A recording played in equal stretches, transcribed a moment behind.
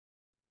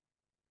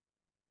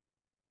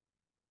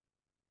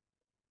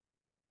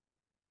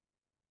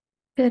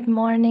Good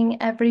morning,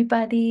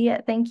 everybody.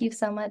 Thank you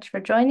so much for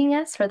joining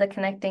us for the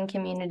Connecting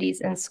Communities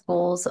in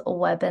Schools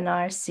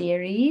webinar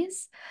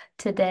series.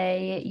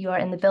 Today, you are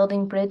in the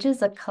Building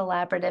Bridges, a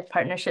collaborative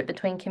partnership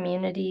between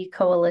community,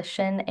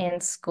 coalition,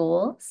 and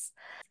schools.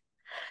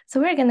 So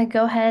we're going to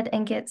go ahead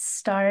and get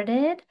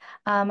started.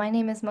 My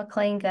name is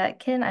McLean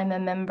Gutkin. I'm a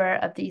member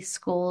of the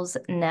Schools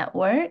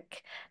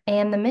Network,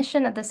 and the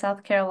mission of the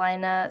South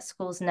Carolina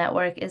Schools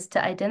Network is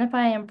to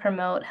identify and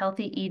promote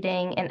healthy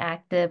eating and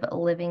active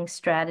living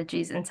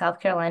strategies in South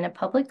Carolina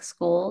public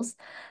schools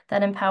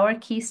that empower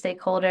key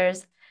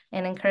stakeholders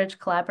and encourage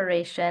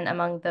collaboration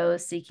among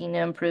those seeking to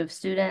improve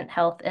student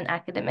health and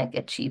academic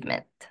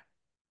achievement.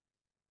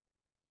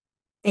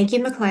 Thank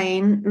you,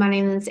 McLean. My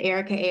name is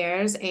Erica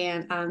Ayers,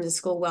 and I'm the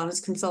school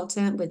wellness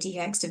consultant with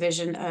DHEC's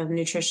Division of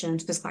Nutrition,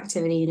 Physical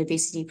Activity, and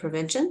Obesity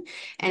Prevention.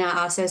 And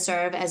I also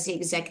serve as the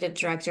executive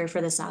director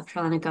for the South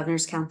Carolina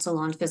Governor's Council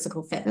on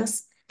Physical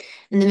Fitness.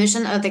 And the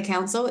mission of the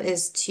council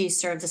is to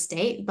serve the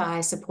state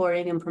by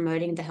supporting and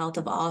promoting the health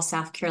of all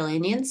South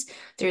Carolinians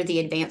through the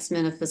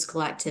advancement of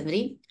physical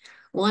activity.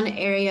 One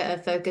area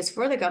of focus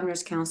for the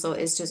Governor's Council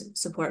is to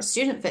support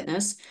student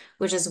fitness,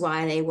 which is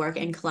why they work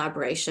in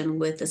collaboration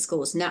with the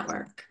schools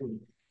network.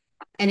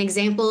 An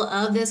example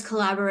of this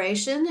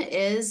collaboration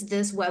is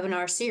this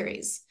webinar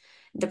series.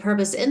 The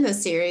purpose in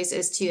this series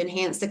is to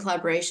enhance the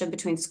collaboration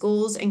between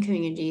schools and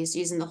communities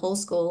using the whole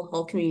school,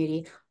 whole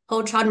community,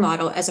 whole child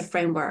model as a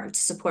framework to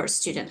support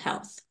student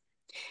health.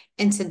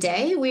 And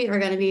today we are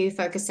going to be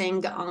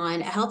focusing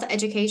on health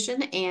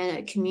education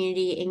and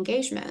community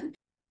engagement.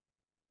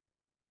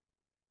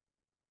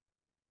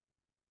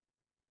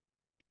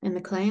 And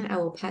McLean, I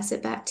will pass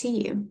it back to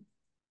you.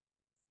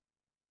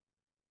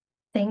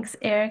 Thanks,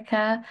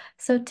 Erica.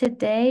 So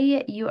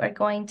today you are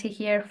going to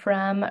hear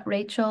from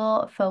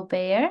Rachel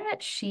Fobare.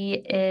 She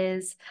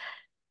is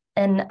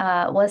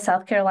was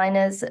South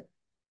Carolina's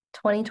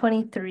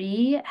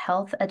 2023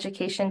 Health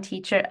Education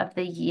Teacher of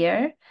the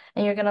Year.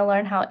 And you're going to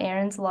learn how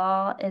Erin's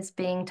Law is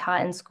being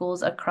taught in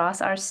schools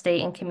across our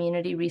state and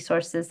community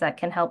resources that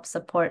can help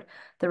support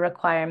the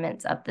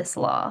requirements of this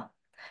law.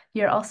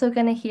 You're also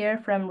going to hear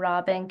from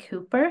Robin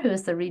Cooper, who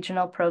is the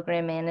Regional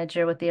Program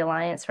Manager with the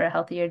Alliance for a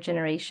Healthier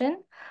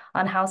Generation,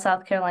 on how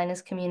South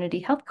Carolina's community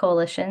health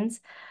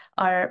coalitions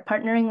are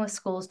partnering with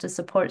schools to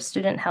support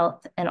student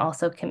health and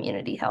also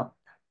community health.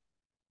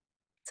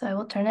 So I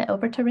will turn it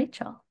over to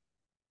Rachel.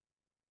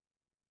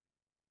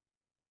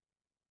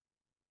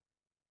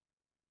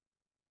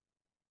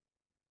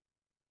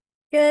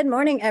 Good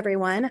morning,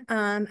 everyone.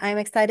 I'm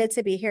excited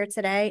to be here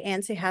today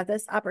and to have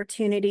this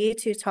opportunity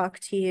to talk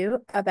to you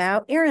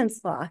about Erin's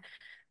Law.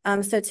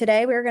 So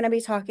today we're going to be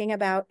talking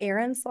about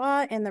Erin's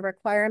Law and the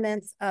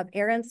requirements of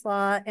Erin's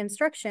Law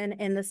instruction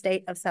in the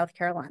state of South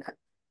Carolina.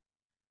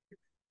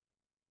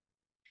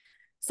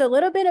 So a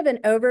little bit of an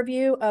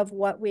overview of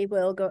what we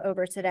will go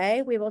over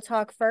today. We will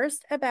talk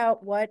first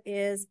about what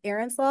is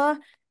Erin's Law.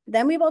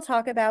 Then we will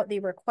talk about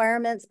the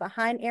requirements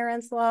behind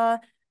Erin's Law,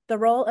 the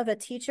role of a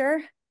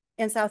teacher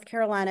in South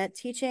Carolina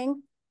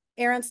teaching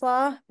Erin's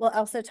Law. We'll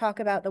also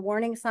talk about the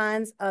warning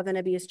signs of an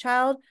abused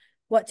child,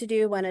 what to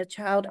do when a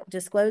child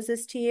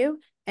discloses to you,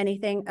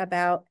 anything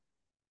about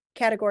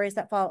categories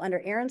that fall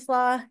under Erin's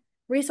Law,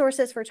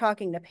 resources for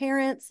talking to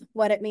parents,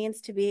 what it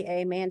means to be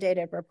a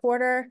mandated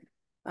reporter,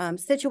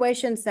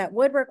 situations that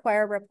would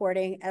require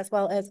reporting, as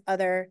well as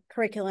other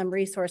curriculum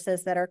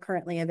resources that are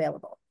currently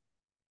available.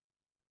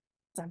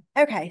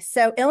 Okay,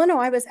 so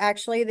Illinois was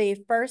actually the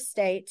first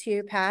state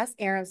to pass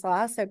Erin's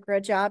Law, so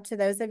good job to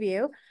those of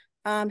you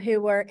who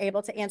were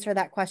able to answer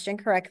that question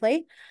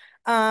correctly.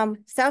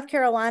 South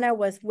Carolina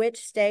was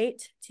which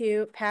state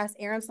to pass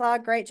Erin's Law?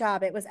 Great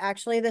job. It was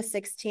actually the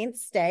 16th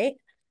state.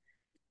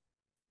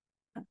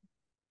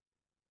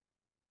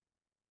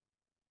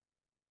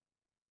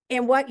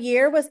 In what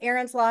year was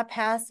Erin's Law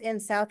passed in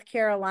South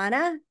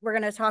Carolina? We're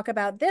going to talk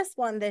about this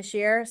one this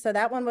year. So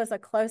that one was a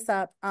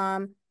close-up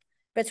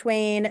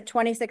between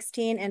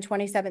 2016 and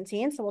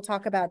 2017. So we'll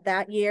talk about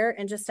that year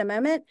in just a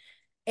moment.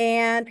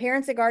 And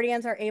parents and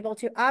guardians are able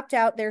to opt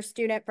out their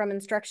student from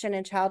instruction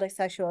in child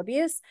sexual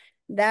abuse.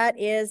 That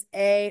is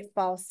a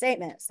false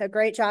statement. So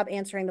great job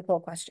answering the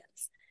poll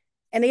questions.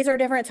 And these are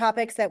different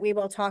topics that we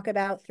will talk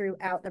about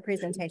throughout the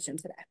presentation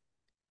today.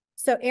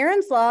 So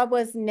Erin's Law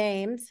was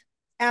named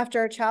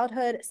after a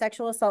childhood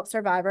sexual assault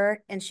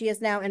survivor, and she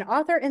is now an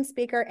author and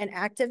speaker and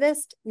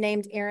activist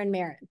named Erin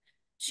Marin.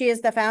 She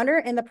is the founder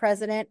and the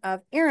president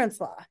of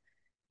Erin's Law.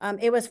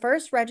 It was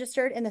first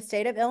registered in the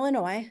state of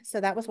Illinois, so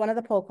that was one of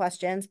the poll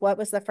questions. What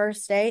was the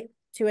first state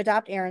to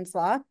adopt Erin's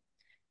Law?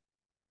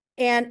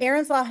 And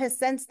Erin's Law has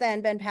since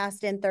then been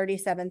passed in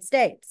 37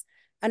 states.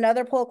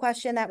 Another poll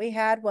question that we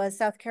had was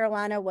South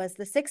Carolina was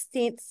the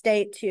 16th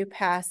state to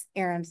pass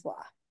Erin's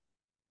Law.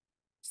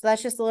 So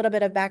that's just a little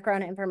bit of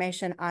background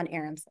information on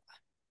Erin's Law.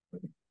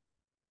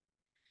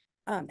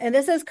 And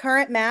this is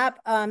current map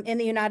in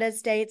the United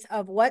States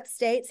of what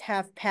states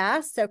have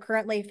passed. So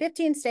currently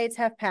 15 states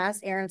have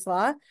passed Erin's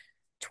Law.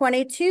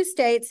 22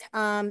 states,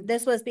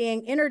 this was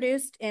being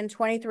introduced in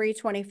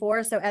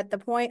 23-24. So at the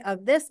point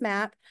of this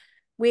map,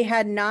 we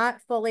had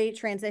not fully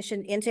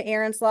transitioned into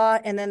Erin's Law,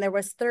 and then there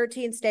was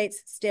 13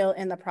 states still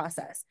in the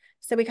process.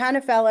 So we kind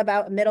of fell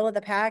about middle of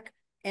the pack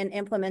in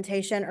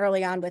implementation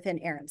early on within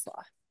Erin's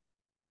Law.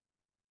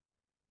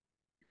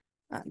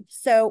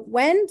 So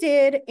when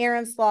did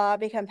Erin's Law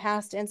become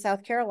passed in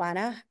South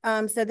Carolina?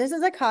 So this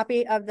is a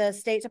copy of the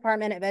State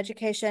Department of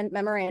Education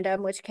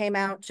memorandum, which came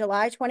out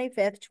July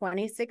 25th,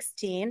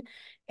 2016.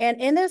 And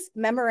in this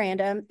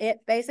memorandum, it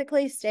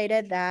basically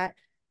stated that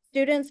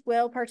students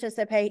will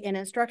participate in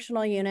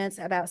instructional units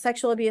about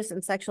sexual abuse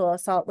and sexual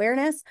assault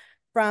awareness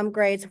from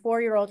grades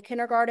 4-year-old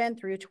kindergarten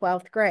through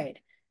 12th grade.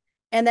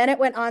 And then it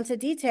went on to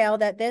detail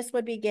that this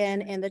would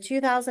begin in the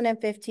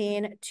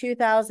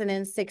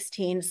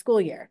 2015-2016 school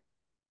year.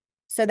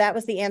 So that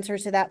was the answer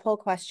to that poll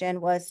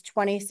question, was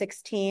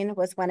 2016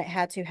 was when it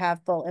had to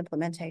have full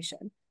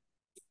implementation.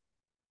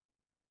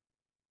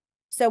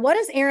 So what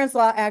does Erin's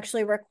Law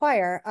actually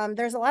require?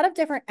 There's a lot of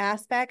different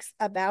aspects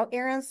about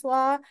Erin's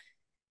Law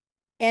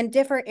and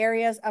different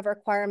areas of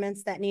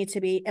requirements that need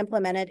to be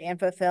implemented and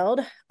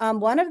fulfilled.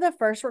 One of the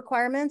first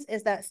requirements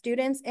is that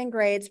students in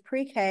grades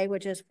pre-K,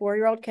 which is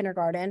 4-year-old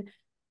kindergarten,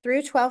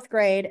 through 12th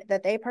grade,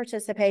 that they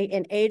participate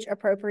in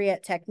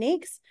age-appropriate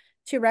techniques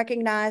to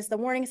recognize the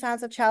warning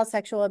signs of child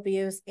sexual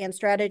abuse and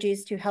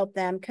strategies to help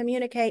them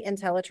communicate and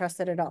tell a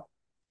trusted adult.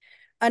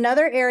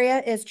 Another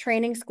area is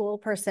training school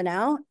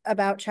personnel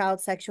about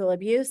child sexual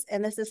abuse,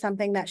 and this is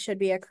something that should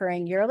be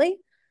occurring yearly.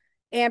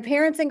 And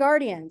parents and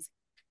guardians,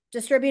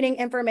 distributing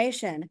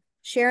information,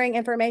 sharing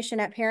information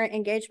at parent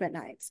engagement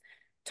nights,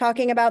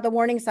 talking about the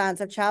warning signs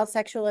of child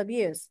sexual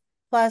abuse,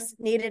 plus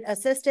needed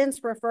assistance,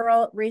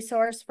 referral,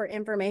 resource for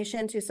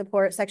information to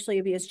support sexually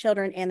abused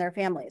children and their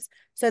families.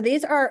 So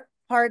these are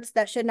parts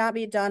that should not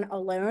be done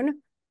alone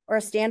or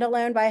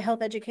standalone by a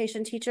health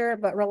education teacher,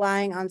 but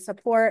relying on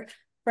support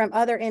from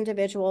other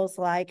individuals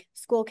like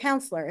school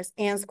counselors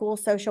and school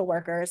social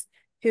workers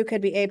who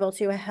could be able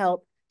to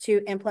help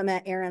to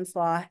implement Erin's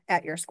Law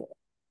at your school.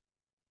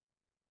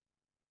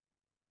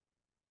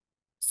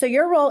 So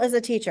your role as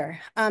a teacher,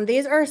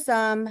 these are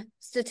some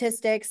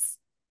statistics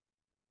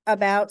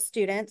about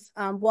students.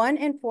 1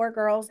 in 4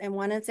 girls and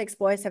 1 in 6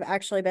 boys have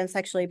actually been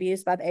sexually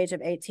abused by the age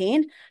of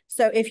 18.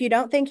 So if you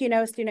don't think you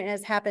know a student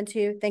has happened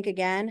to, think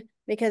again,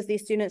 because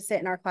these students sit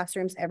in our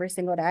classrooms every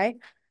single day.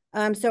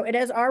 So it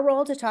is our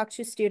role to talk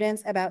to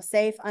students about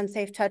safe,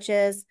 unsafe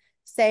touches,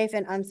 safe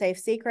and unsafe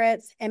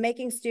secrets, and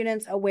making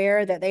students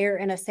aware that they are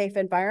in a safe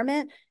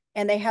environment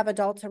and they have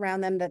adults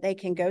around them that they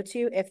can go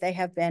to if they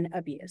have been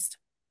abused.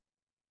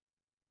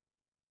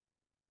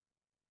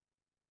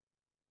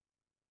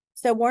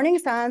 So warning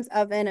signs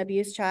of an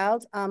abused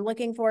child,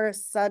 looking for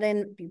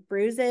sudden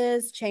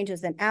bruises,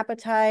 changes in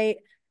appetite,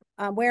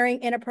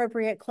 wearing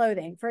inappropriate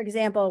clothing. For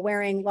example,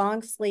 wearing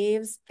long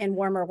sleeves in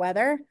warmer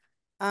weather,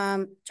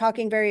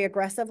 talking very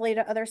aggressively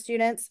to other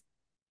students,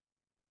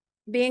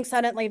 being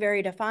suddenly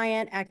very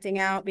defiant, acting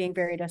out, being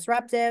very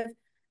disruptive,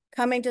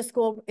 coming to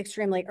school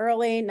extremely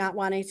early, not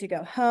wanting to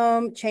go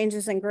home,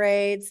 changes in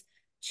grades,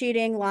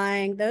 cheating,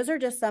 lying. Those are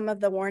just some of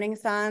the warning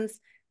signs,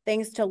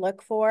 things to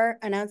look for.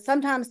 And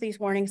sometimes these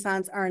warning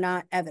signs are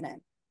not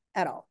evident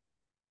at all.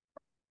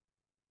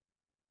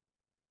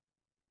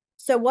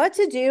 So what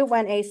to do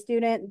when a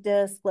student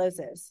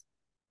discloses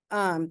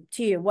to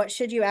you? What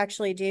should you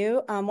actually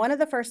do? One of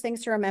the first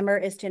things to remember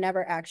is to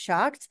never act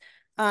shocked,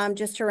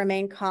 just to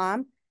remain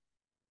calm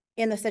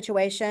in the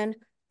situation.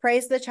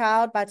 Praise the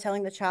child by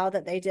telling the child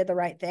that they did the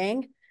right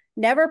thing.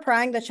 Never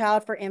prying the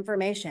child for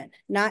information,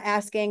 not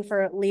asking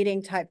for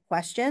leading type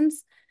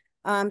questions.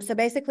 So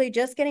basically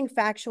just getting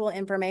factual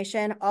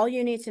information. All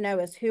you need to know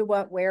is who,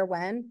 what, where,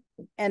 when,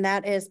 and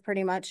that is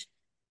pretty much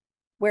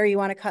where you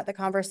want to cut the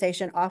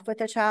conversation off with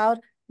the child.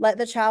 Let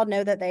the child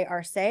know that they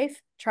are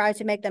safe. Try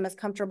to make them as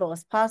comfortable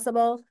as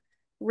possible.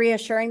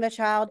 Reassuring the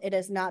child it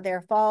is not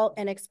their fault,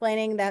 and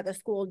explaining that the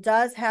school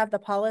does have the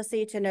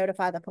policy to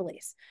notify the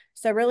police.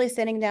 So really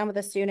sitting down with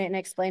the student and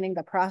explaining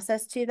the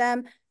process to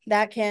them,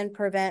 that can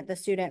prevent the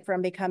student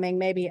from becoming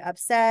maybe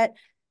upset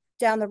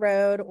down the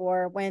road,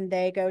 or when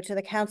they go to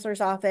the counselor's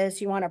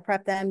office, you want to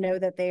prep them, know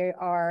that they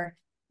are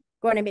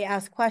going to be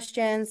asked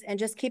questions, and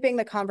just keeping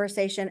the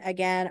conversation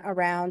again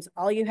around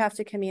all you have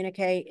to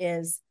communicate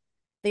is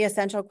the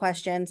essential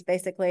questions,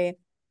 basically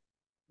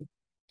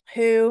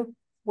who,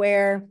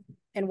 where,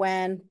 and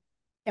when,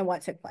 and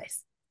what took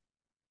place.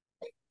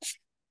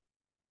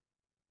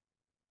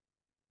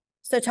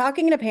 So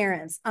talking to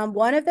parents,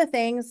 one of the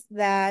things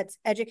that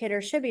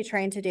educators should be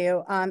trained to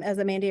do as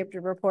a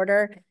mandated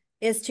reporter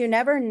is to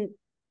never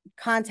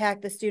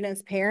contact the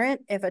student's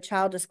parent if a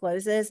child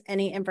discloses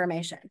any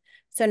information.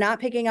 So not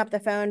picking up the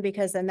phone,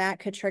 because then that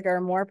could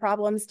trigger more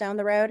problems down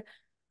the road.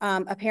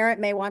 A parent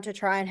may want to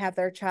try and have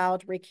their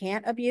child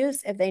recant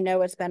abuse if they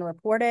know it's been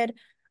reported.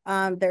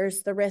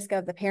 There's the risk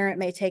of the parent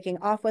may taking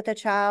off with a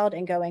child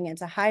and going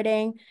into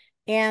hiding,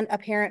 and a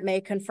parent may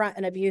confront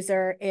an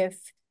abuser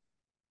if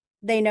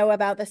they know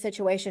about the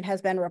situation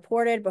has been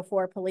reported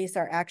before police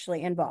are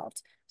actually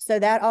involved. So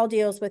that all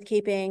deals with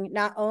keeping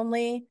not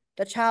only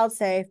the child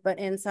safe, but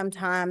in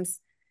sometimes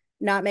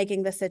not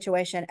making the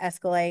situation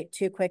escalate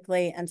too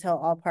quickly until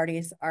all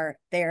parties are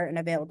there and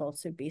available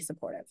to be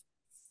supportive.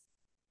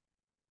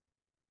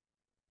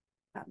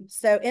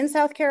 So in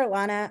South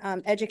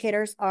Carolina,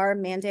 educators are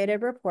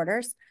mandated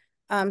reporters.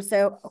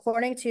 So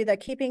according to the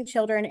Keeping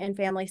Children and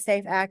Families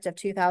Safe Act of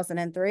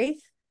 2003,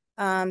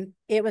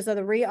 it was the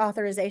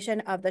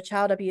reauthorization of the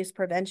Child Abuse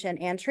Prevention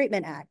and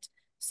Treatment Act.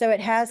 So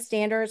it has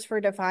standards for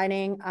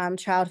defining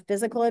child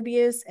physical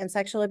abuse and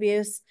sexual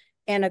abuse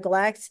and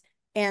neglect,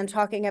 and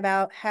talking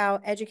about how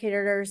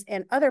educators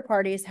and other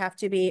parties have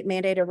to be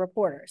mandated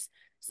reporters.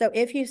 So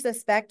if you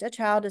suspect a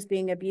child is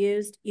being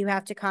abused, you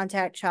have to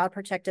contact Child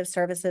Protective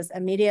Services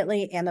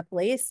immediately and the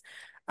police.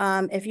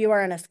 If you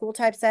are in a school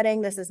type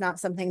setting, this is not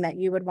something that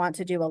you would want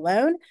to do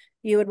alone.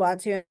 You would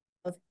want to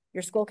involve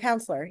your school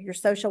counselor, your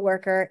social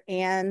worker,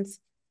 and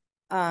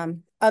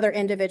other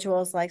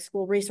individuals like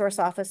school resource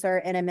officer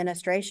and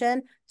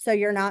administration. So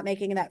you're not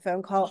making that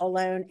phone call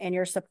alone, and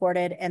you're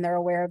supported and they're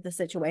aware of the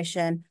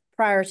situation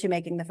prior to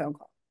making the phone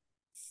call.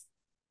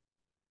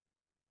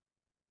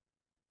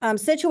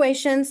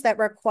 Situations that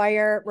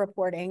require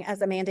reporting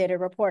as a mandated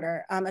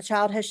reporter. A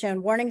child has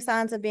shown warning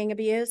signs of being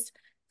abused.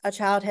 A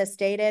child has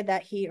stated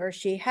that he or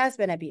she has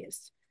been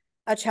abused.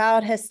 A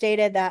child has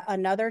stated that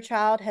another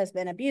child has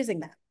been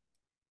abusing them.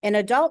 An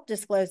adult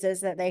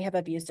discloses that they have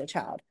abused a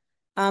child.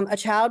 A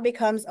child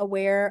becomes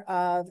aware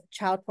of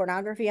child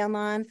pornography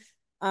online.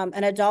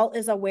 An adult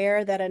is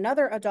aware that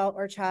another adult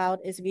or child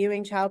is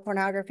viewing child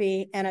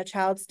pornography, and a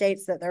child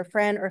states that their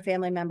friend or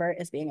family member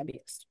is being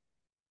abused.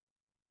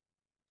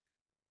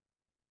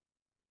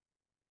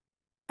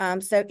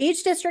 So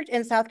each district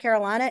in South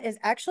Carolina is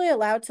actually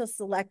allowed to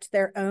select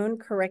their own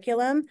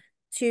curriculum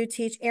to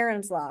teach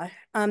Erin's Law.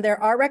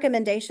 There are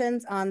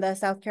recommendations on the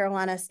South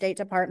Carolina State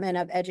Department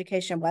of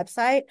Education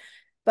website,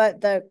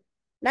 but the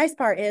nice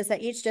part is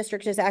that each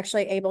district is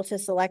actually able to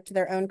select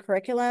their own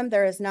curriculum.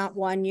 There is not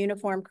one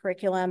uniform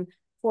curriculum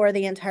for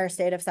the entire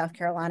state of South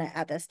Carolina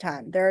at this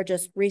time. There are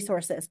just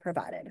resources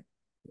provided.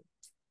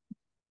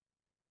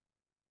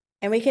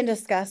 And we can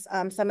discuss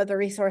some of the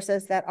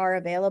resources that are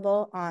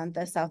available on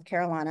the South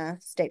Carolina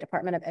State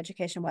Department of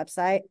Education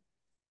website.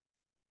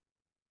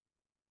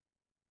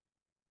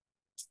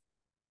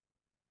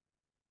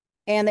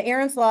 And the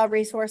Erin's Law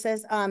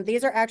resources,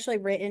 these are actually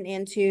written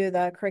into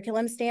the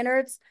curriculum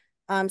standards.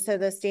 So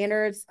the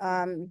standards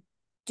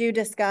do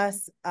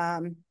discuss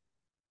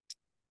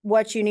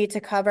what you need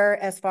to cover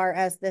as far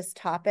as this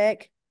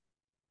topic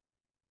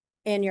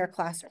in your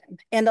classroom.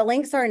 And the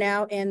links are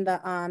now in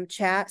the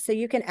chat, so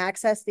you can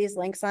access these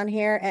links on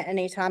here at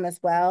any time as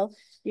well.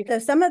 So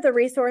some of the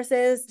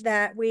resources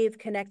that we've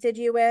connected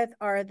you with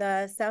are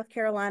the South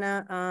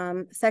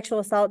Carolina Sexual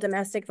Assault,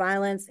 Domestic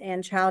Violence,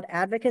 and Child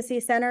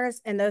Advocacy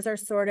Centers, and those are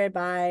sorted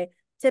by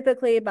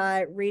typically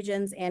by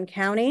regions and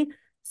county.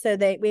 So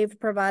we've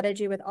provided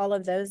you with all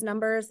of those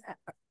numbers,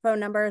 phone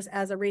numbers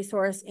as a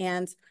resource,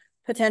 and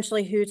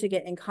potentially who to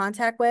get in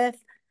contact with.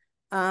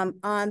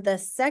 On the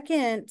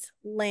second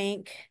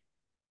link,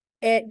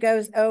 it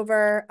goes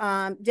over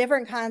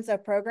different kinds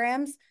of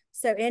programs.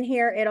 So in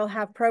here, it'll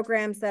have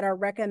programs that are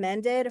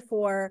recommended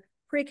for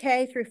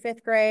pre-K through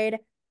 5th grade,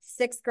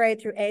 6th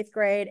grade through 8th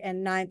grade,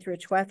 and 9th through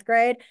 12th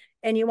grade.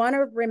 And you want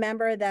to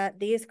remember that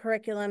these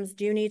curriculums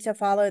do need to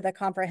follow the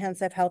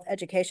Comprehensive Health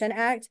Education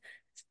Act,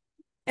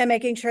 and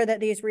making sure that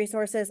these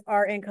resources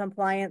are in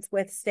compliance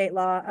with state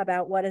law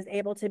about what is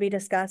able to be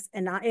discussed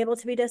and not able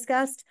to be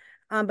discussed.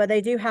 But they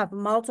do have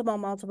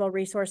multiple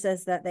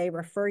resources that they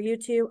refer you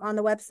to on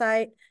the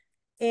website.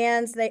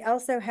 And they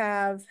also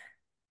have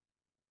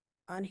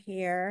on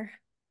here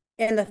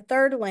in the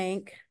third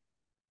link,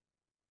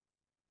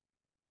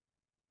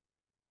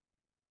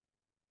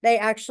 they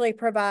actually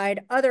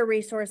provide other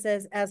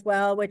resources as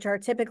well, which are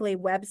typically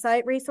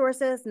website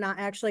resources, not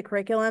actually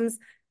curriculums,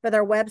 but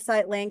they're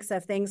website links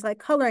of things like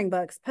coloring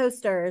books,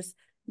 posters,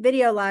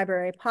 video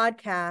library,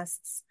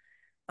 podcasts,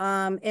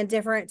 and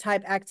different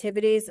type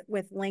activities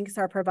with links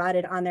are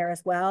provided on there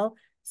as well.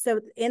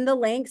 So in the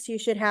links, you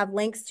should have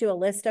links to a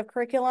list of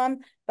curriculum,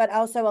 but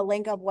also a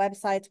link of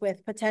websites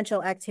with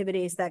potential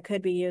activities that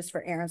could be used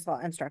for Erin's Law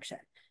instruction.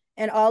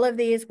 And all of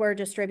these were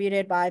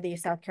distributed by the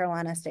South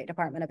Carolina State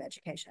Department of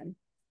Education.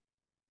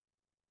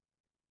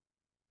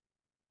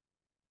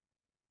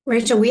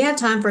 Rachel, we have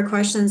time for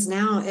questions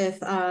now. If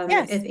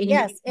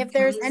If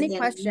there's any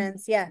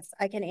questions, yes,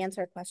 I can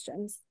answer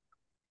questions.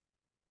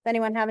 Does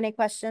anyone have any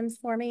questions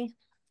for me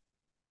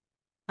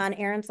on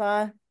Erin's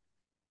Law?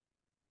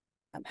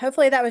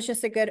 Hopefully that was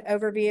just a good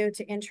overview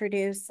to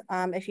introduce.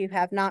 If you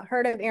have not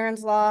heard of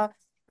Erin's Law,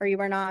 or you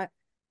were not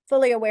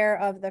fully aware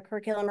of the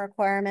curriculum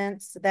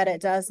requirements, that it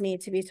does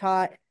need to be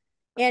taught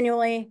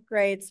annually,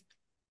 grades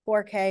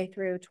 4K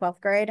through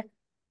 12th grade.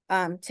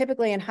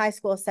 Typically in high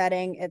school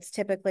setting, it's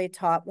typically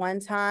taught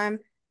one time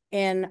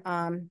in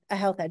a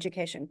health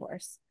education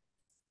course.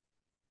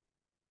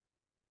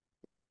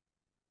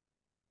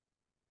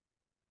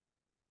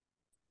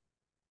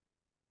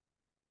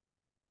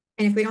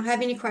 And if we don't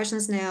have any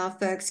questions now,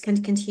 folks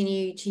can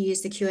continue to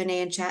use the Q&A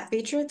and chat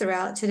feature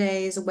throughout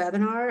today's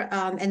webinar.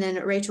 And then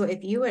Rachel,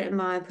 if you wouldn't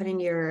mind putting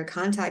your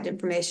contact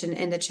information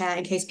in the chat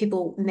in case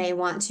people may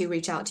want to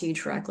reach out to you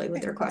directly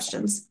with their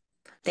questions.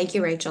 Thank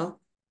you, Rachel.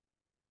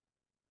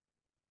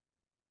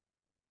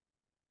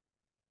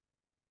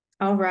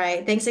 All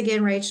right. Thanks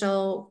again,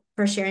 Rachel,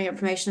 for sharing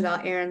information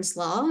about Erin's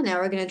Law. Now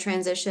we're going to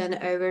transition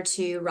over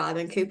to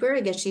Robin Cooper.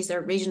 Again, she's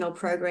the Regional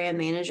Program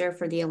Manager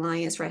for the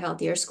Alliance for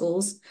Healthier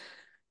Schools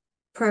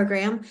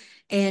program,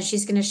 and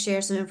she's going to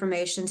share some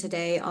information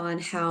today on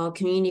how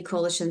community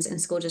coalitions and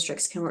school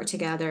districts can work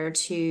together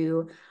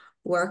to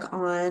work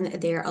on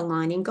their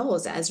aligning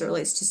goals as it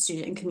relates to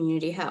student and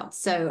community health.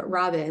 So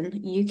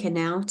Robin, you can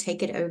now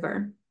take it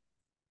over.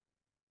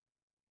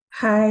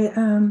 Hi,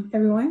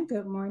 everyone.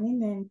 Good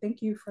morning, and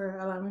thank you for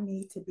allowing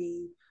me to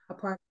be a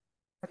part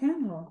of the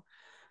panel.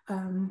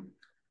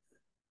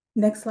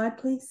 Next slide,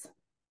 please.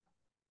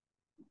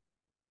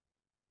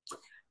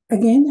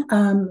 Again,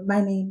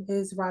 my name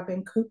is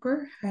Robin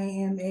Cooper. I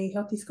am a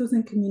Healthy Schools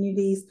and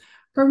Communities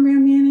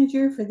Program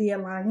Manager for the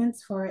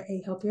Alliance for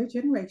a Healthier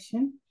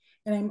Generation,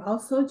 and I'm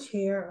also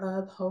chair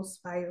of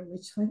Wholespire,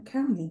 Richland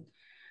County.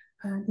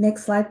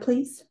 Next slide,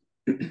 please.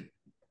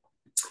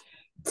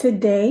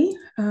 Today,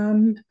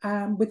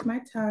 with my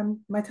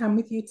time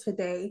with you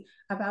today,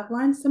 I've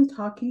outlined some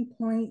talking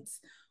points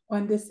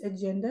on this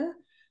agenda.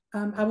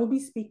 I will be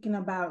speaking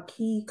about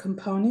key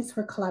components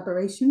for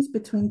collaborations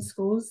between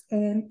schools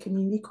and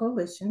community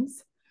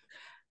coalitions.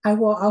 I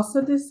will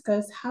also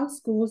discuss how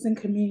schools and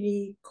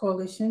community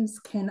coalitions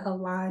can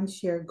align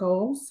shared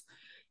goals,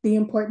 the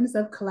importance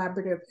of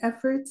collaborative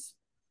efforts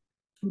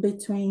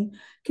between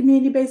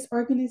community-based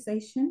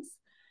organizations.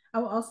 I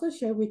will also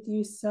share with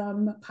you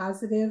some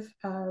positive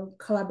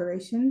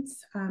collaborations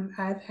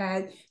I've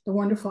had the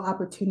wonderful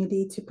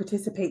opportunity to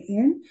participate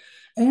in.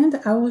 And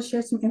I will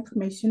share some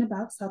information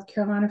about South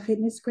Carolina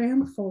Fitness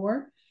Gram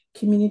for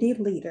community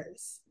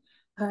leaders.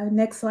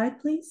 Next slide,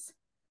 please.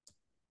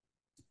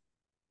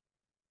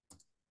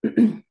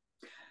 The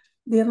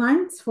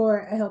Alliance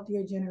for a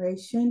Healthier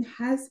Generation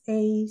has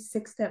a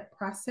 6-step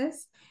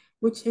process,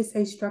 which is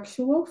a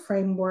structural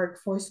framework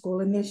for school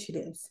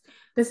initiatives.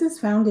 This is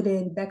founded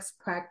in best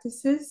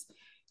practices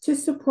to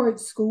support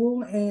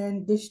school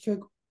and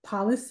district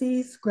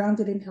policies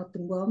grounded in health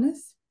and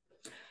wellness.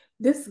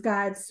 This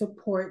guide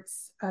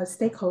supports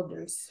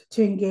stakeholders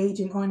to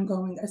engage in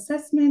ongoing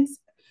assessments,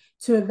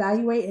 to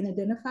evaluate and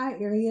identify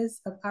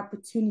areas of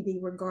opportunity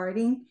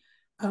regarding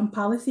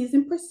policies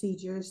and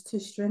procedures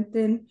to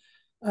strengthen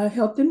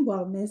health and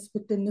wellness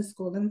within the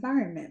school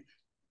environment.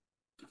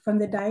 From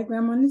the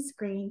diagram on the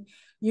screen,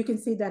 you can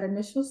see that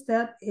initial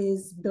step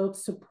is build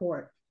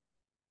support.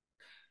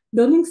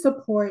 Building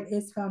support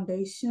is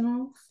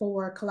foundational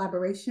for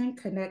collaboration,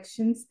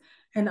 connections,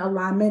 and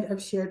alignment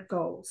of shared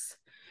goals.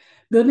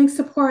 Building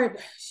support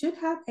should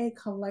have a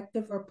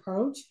collective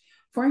approach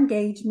for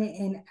engagement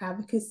and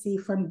advocacy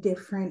from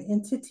different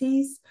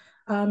entities,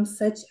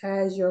 such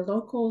as your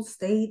local,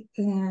 state,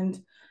 and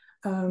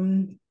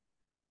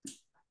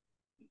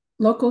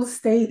local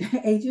state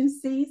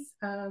agencies,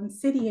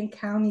 city and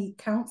county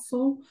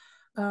council,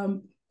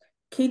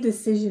 key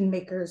decision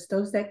makers,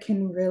 those that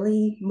can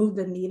really move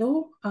the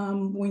needle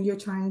when you're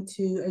trying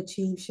to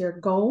achieve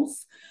shared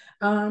goals.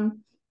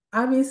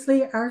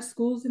 Obviously, our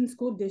schools and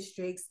school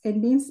districts,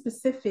 and being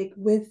specific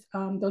with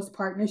those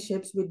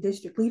partnerships with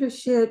district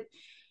leadership,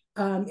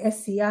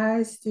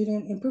 SCI,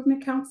 Student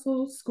Improvement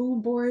Council,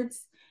 school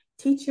boards,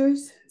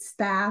 teachers,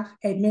 staff,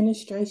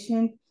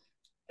 administration,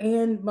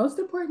 and most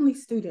importantly,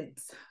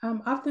 students.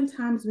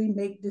 Oftentimes we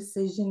make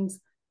decisions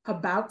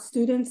about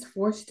students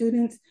for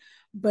students,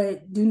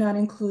 but do not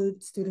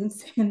include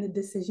students in the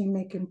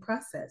decision-making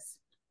process.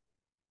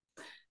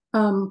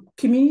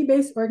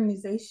 Community-based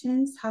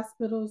organizations,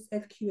 hospitals,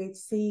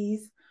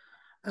 FQHCs,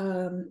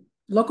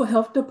 local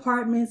health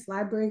departments,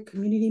 library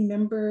community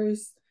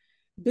members,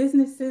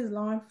 businesses,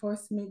 law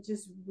enforcement,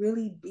 just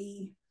really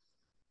be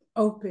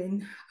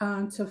open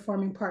to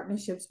forming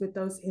partnerships with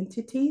those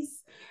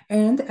entities.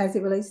 And as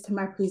it relates to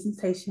my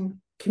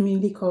presentation,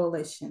 community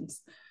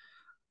coalitions.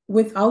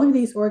 With all of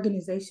these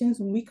organizations,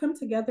 when we come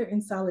together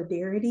in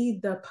solidarity,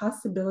 the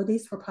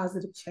possibilities for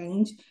positive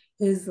change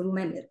is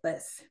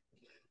limitless.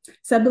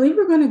 So I believe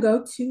we're going to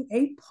go to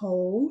a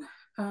poll.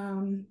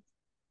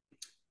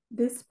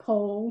 This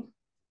poll,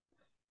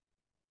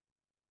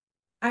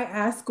 I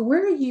ask,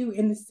 where are you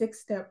in the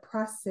 6-step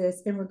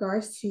process in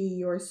regards to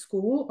your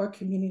school or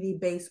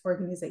community-based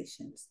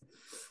organizations?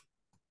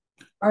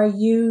 Are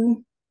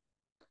you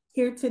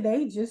here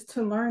today just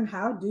to learn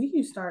how do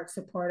you start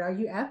support? Are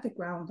you at the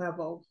ground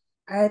level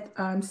at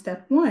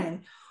step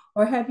 1?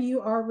 Or have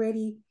you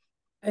already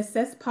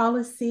assessed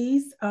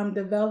policies,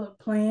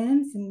 developed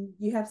plans, and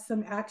you have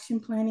some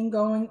action planning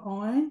going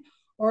on?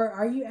 Or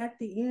are you at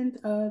the end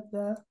of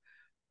the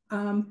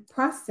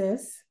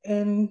process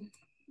and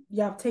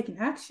y'all have taken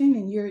action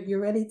and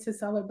you're ready to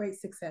celebrate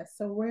success?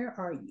 So where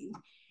are you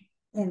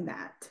in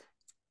that?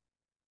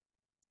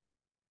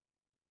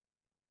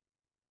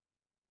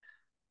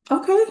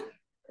 Okay,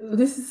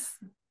 this is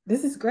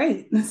This is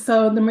great.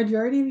 So the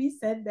majority of you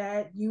said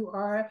that you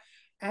are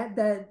at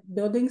that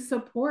building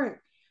support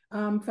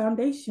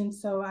foundation.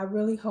 So I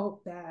really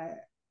hope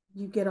that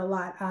you get a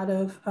lot out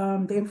of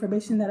the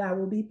information that I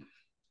will be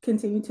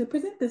continuing to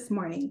present this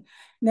morning.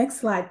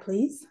 Next slide,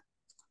 please.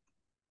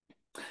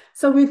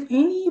 So with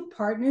any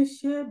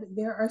partnership,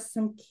 there are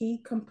some key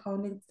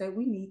components that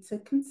we need to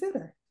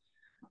consider.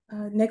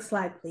 Next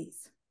slide,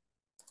 please.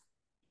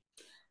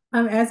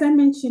 As I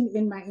mentioned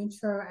in my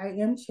intro, I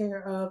am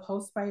chair of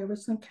Wholespire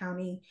Richland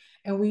County,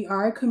 and we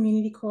are a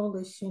community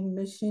coalition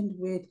missioned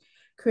with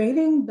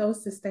creating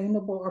those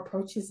sustainable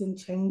approaches and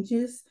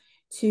changes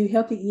to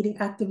healthy eating,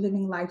 active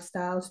living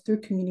lifestyles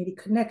through community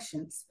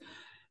connections.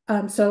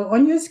 So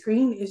on your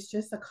screen is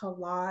just a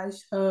collage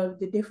of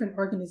the different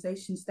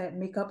organizations that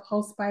make up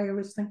Wholespire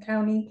Richland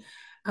County.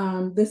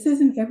 This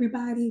isn't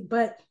everybody,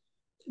 but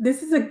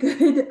this is a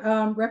good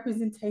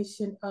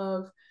representation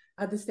of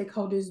the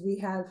stakeholders we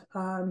have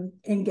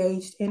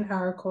engaged in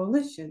our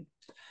coalition.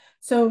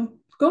 So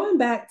going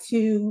back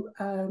to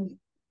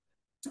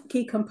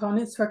key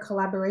components for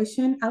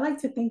collaboration, I like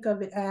to think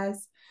of it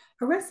as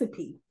a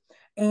recipe.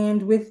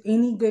 And with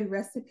any good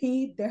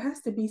recipe, there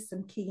has to be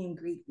some key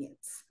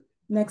ingredients.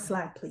 Next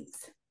slide,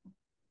 please.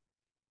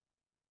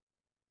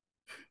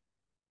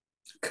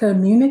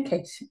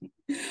 Communication,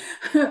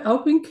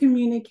 open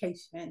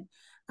communication.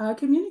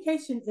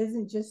 Communication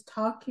isn't just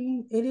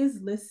talking, it is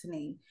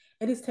listening.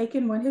 It is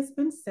taking what has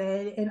been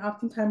said and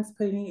oftentimes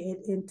putting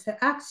it into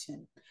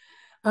action.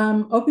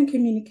 Open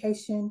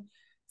communication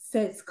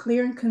sets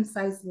clear and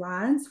concise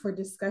lines for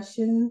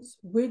discussions,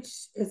 which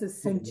is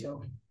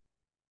essential.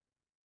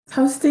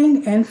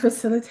 Hosting and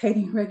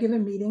facilitating regular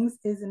meetings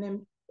is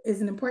an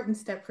important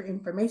step for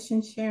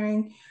information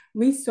sharing,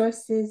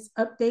 resources,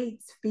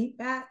 updates,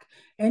 feedback,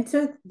 and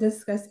to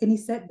discuss any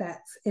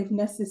setbacks if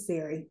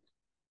necessary.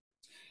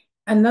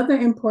 Another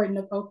important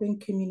of open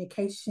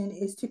communication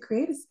is to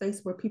create a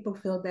space where people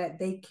feel that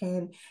they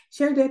can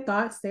share their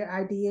thoughts, their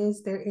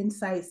ideas, their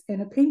insights,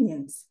 and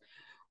opinions.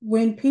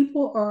 When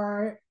people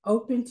are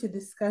open to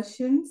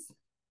discussions,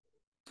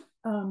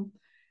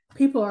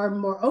 people are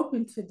more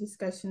open to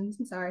discussions,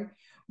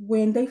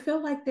 when they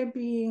feel like they're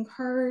being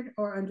heard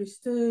or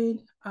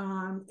understood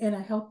in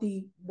a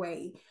healthy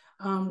way,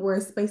 where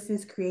a space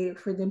is created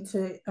for them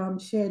to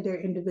share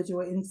their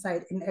individual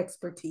insight and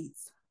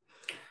expertise.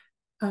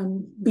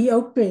 Be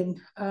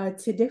open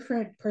to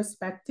different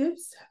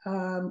perspectives,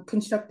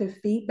 constructive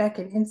feedback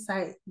and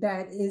insight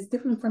that is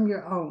different from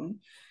your own.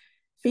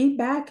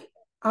 Feedback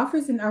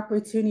offers an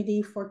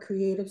opportunity for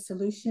creative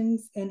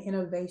solutions and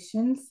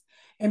innovations,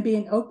 and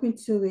being open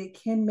to it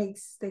can make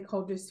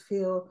stakeholders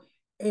feel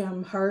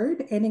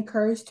heard and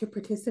encouraged to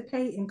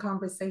participate in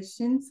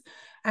conversations,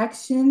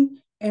 action,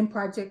 and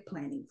project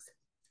plannings.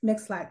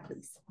 Next slide,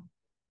 please.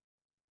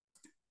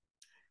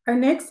 Our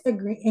next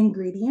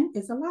ingredient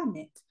is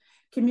alignment.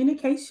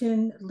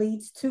 Communication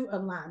leads to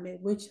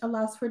alignment, which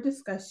allows for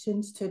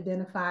discussions to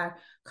identify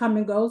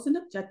common goals and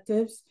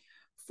objectives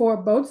for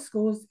both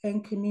schools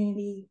and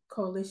community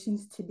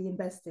coalitions to be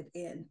invested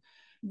in.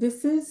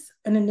 This is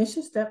an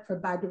initial step for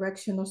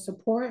bidirectional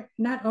support,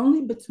 not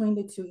only between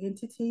the two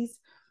entities,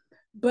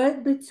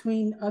 but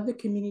between other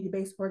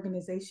community-based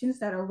organizations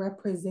that are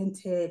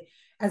represented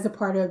as a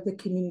part of the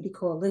community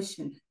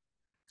coalition.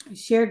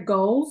 Shared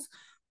goals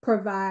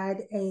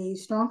provide a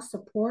strong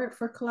support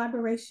for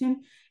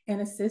collaboration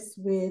and assist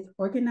with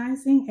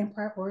organizing and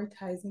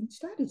prioritizing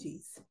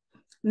strategies.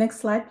 Next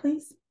slide,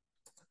 please.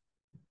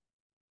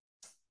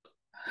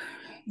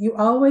 You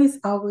always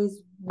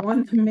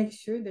want to make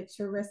sure that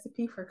your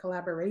recipe for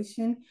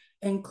collaboration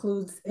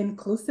includes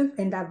inclusive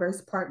and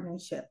diverse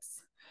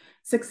partnerships.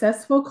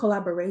 Successful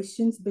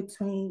collaborations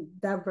between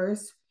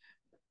diverse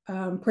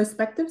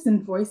perspectives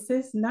and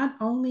voices, not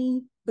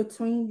only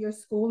between your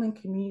school and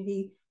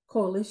community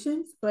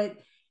coalitions, but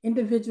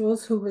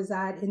individuals who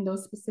reside in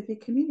those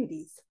specific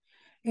communities.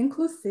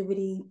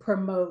 Inclusivity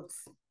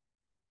promotes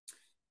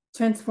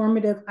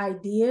transformative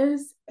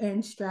ideas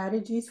and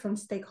strategies from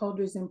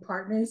stakeholders and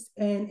partners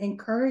and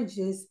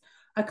encourages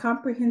a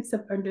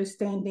comprehensive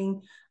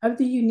understanding of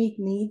the unique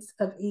needs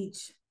of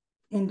each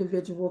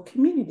individual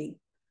community.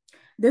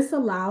 This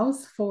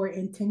allows for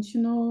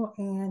intentional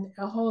and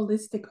a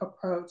holistic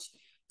approach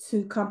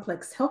to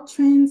complex health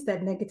trends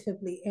that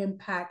negatively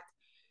impact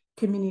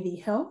community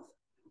health.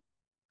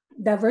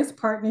 Diverse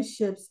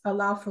partnerships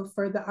allow for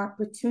further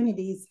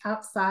opportunities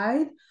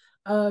outside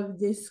of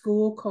this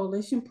school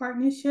coalition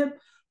partnership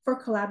for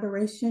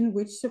collaboration,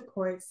 which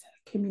supports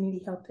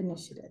community health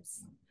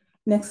initiatives.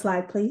 Next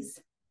slide, please.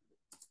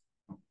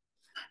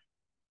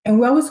 And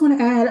we always want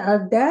to add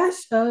a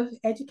dash of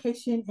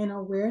education and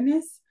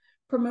awareness.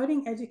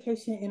 Promoting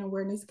education and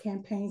awareness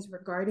campaigns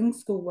regarding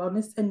school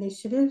wellness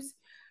initiatives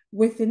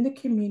within the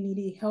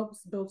community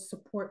helps build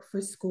support for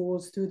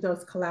schools through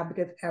those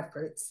collaborative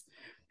efforts.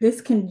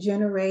 This can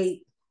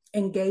generate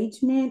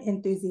engagement,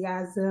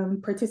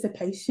 enthusiasm,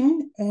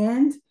 participation,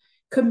 and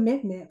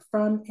commitment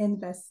from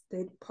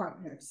invested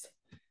partners.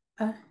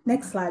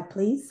 Next slide,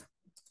 please.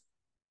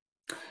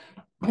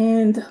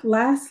 And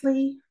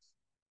lastly,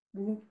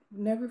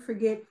 never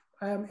forget,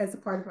 as a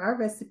part of our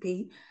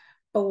recipe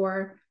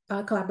for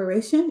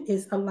collaboration,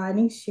 is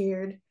aligning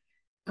shared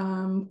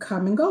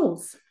common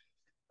goals.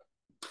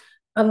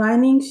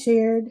 Aligning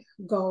shared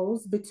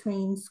goals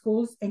between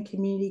schools and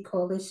community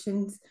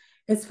coalitions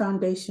is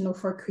foundational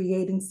for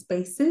creating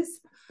spaces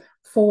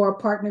for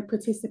partner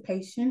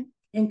participation,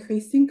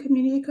 increasing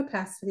community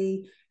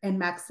capacity,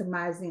 and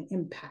maximizing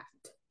impact.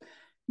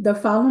 The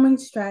following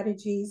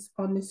strategies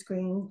on the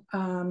screen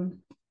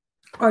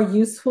are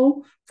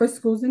useful for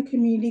schools and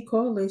community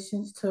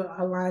coalitions to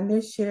align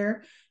their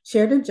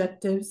shared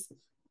objectives,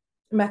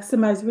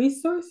 maximize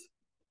resource,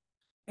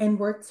 and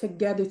work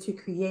together to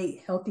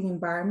create healthy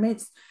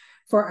environments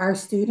for our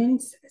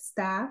students,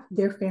 staff,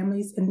 their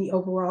families, and the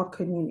overall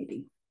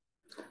community.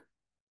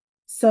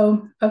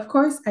 So, of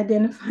course,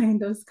 identifying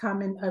those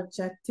common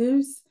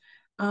objectives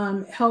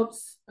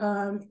helps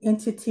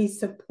entities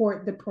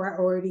support the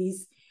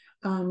priorities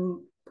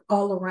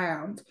all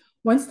around.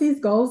 Once these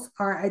goals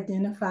are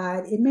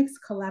identified, it makes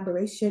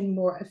collaboration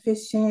more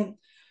efficient,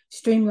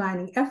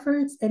 streamlining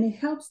efforts, and it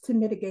helps to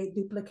mitigate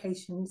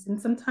duplications.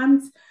 And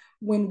sometimes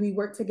when we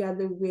work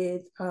together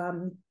with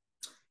a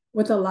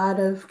lot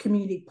of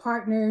community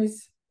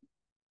partners,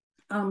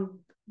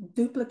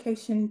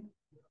 duplication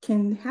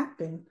can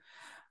happen.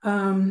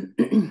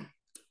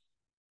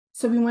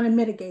 So we want to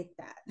mitigate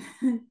that.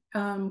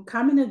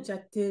 Common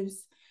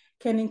objectives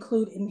can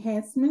include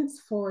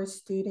enhancements for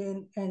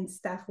student and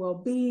staff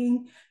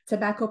well-being,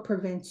 tobacco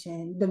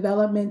prevention,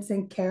 developments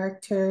in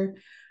character,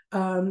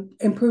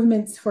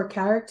 improvements for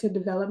character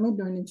development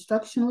during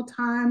instructional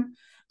time,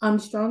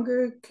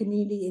 stronger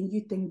community and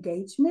youth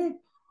engagement,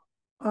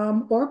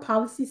 or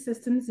policy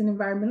systems and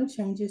environmental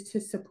changes to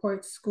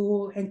support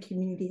school and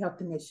community health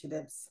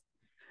initiatives.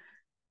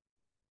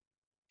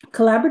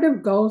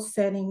 Collaborative goal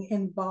setting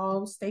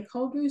involves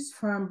stakeholders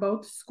from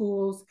both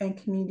schools and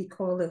community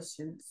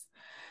coalitions.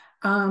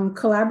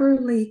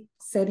 Collaboratively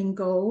setting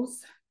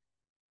goals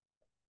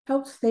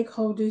helps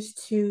stakeholders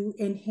to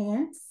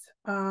enhance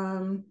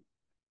and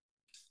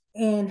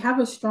have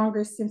a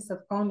stronger sense of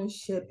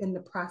ownership in the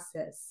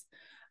process.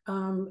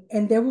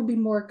 And they will be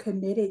more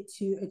committed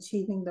to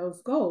achieving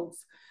those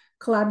goals.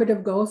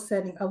 Collaborative goal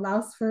setting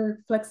allows for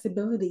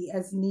flexibility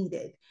as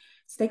needed.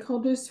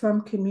 Stakeholders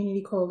from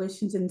community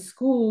coalitions and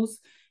schools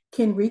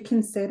can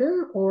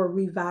reconsider or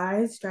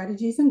revise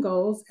strategies and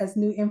goals as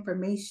new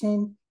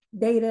information,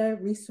 data,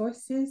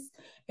 resources,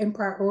 and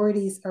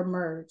priorities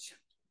emerge.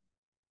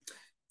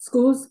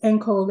 Schools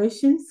and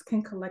coalitions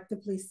can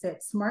collectively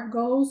set SMART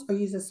goals or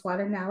use a SWOT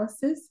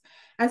analysis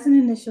as an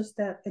initial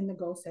step in the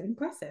goal setting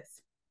process.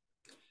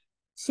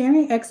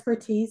 Sharing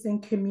expertise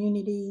and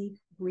community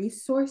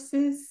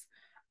resources.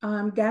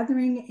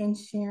 Gathering and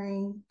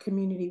sharing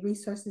community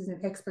resources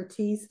and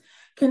expertise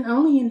can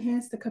only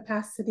enhance the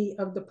capacity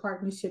of the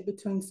partnership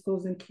between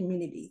schools and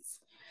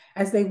communities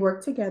as they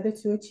work together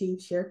to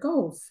achieve shared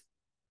goals.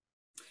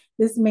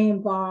 This may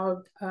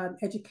involve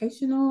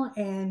educational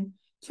and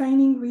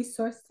training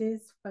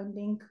resources,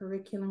 funding,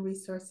 curriculum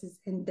resources,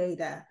 and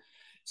data.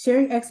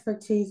 Sharing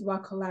expertise while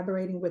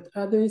collaborating with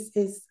others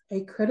is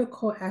a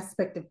critical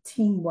aspect of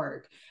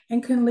teamwork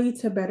and can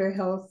lead to better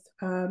health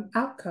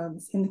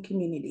outcomes in the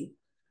community.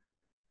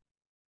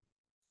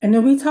 And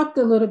then we talked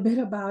a little bit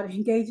about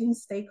engaging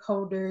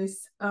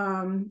stakeholders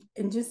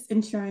and just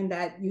ensuring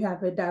that you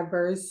have a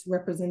diverse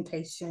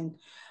representation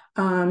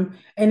and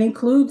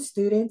include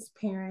students,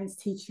 parents,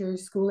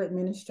 teachers, school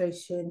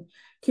administration,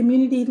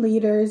 community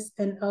leaders,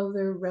 and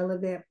other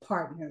relevant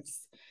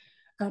partners.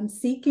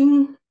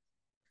 Seeking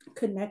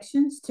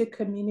connections to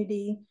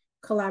community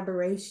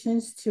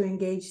collaborations to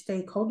engage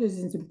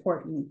stakeholders is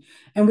important.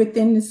 And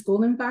within the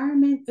school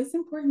environment, it's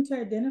important to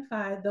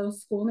identify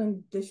those school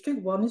and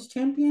district wellness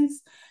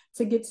champions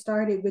to get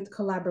started with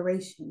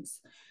collaborations.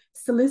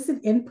 Solicit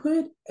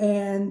input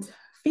and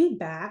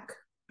feedback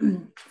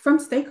from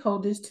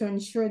stakeholders to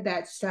ensure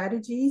that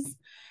strategies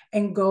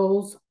and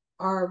goals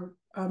are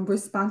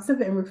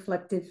responsive and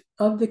reflective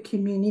of the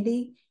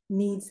community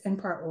needs and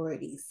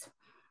priorities.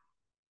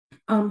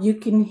 You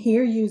can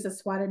here use a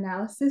SWOT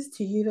analysis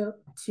SWOT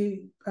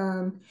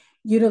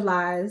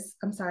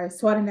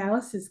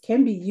analysis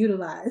can be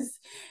utilized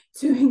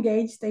to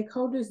engage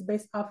stakeholders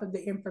based off of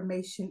the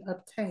information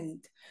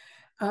obtained.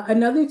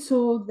 Another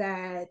tool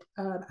that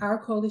our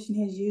coalition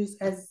has used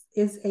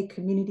is a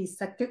community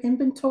sector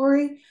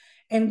inventory,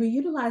 and we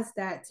utilize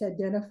that to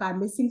identify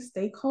missing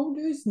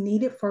stakeholders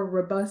needed for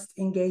robust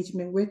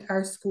engagement with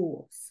our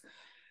schools.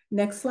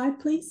 Next slide,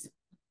 please.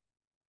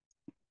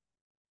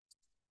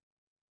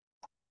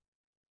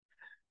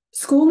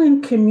 School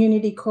and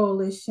community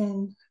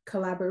coalition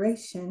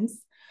collaborations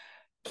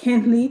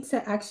can lead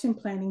to action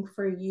planning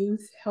for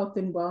youth, health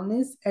and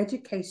wellness,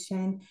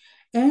 education,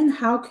 and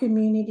how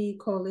community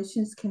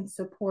coalitions can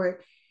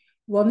support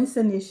wellness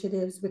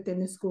initiatives within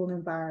the school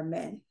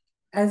environment,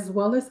 as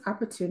well as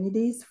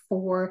opportunities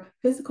for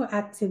physical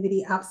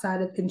activity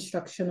outside of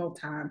instructional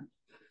time.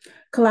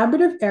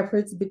 Collaborative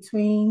efforts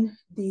between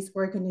these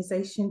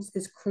organizations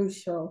is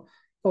crucial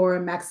for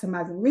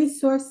maximizing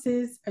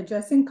resources,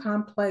 addressing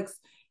complex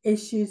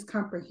issues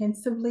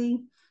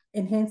comprehensively,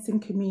 enhancing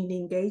community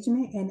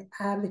engagement, and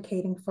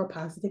advocating for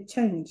positive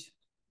change.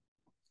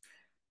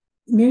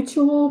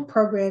 Mutual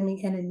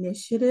programming and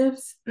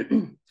initiatives.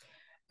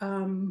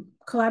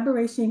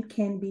 Collaboration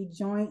can be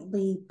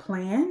jointly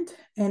planned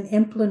and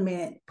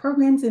implement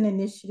programs and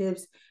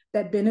initiatives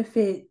that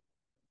benefit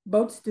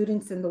both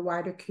students and the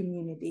wider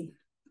community.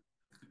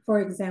 For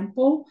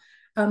example,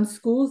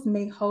 schools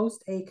may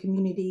host a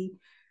community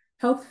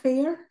health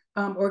fair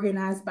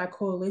organized by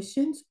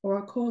coalitions,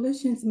 or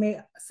coalitions may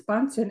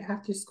sponsor an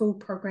after-school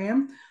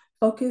program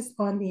focused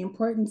on the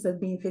importance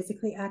of being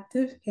physically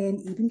active and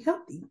eating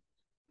healthy.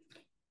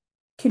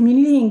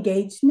 Community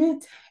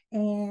engagement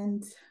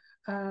and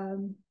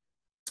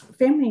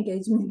family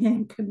engagement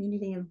and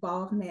community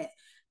involvement.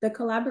 The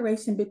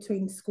collaboration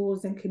between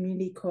schools and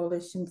community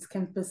coalitions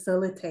can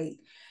facilitate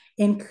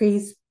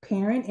increased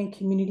parent and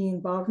community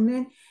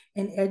involvement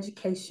in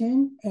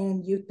education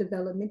and youth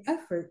development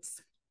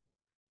efforts.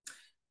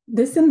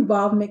 This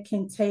involvement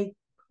can take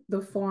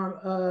the form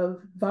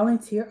of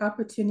volunteer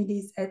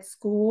opportunities at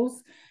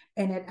schools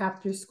and at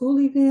after-school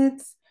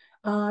events,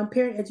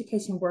 parent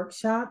education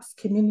workshops,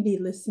 community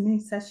listening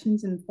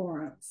sessions, and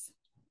forums.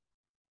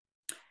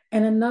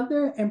 And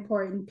another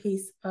important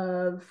piece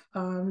of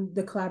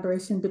the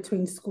collaboration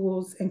between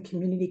schools and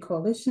community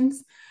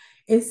coalitions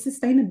is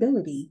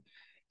sustainability.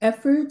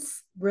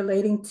 Efforts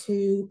relating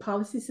to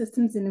policy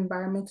systems and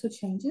environmental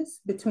changes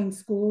between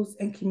schools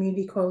and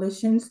community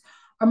coalitions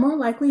are more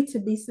likely to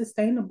be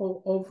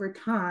sustainable over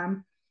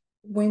time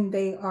when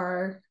they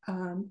are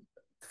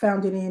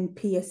founded in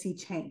PSE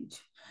change.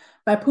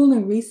 By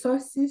pooling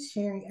resources,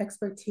 sharing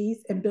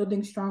expertise, and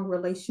building strong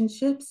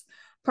relationships,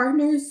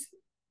 partners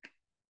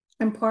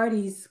and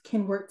parties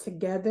can work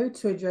together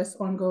to address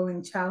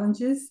ongoing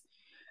challenges,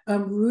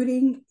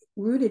 rooted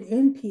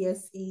in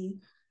PSE,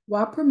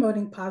 while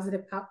promoting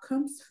positive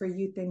outcomes for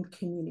youth and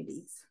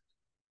communities.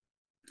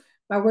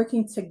 By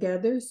working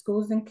together,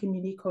 schools and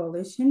community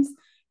coalitions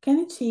can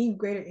achieve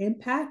greater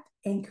impact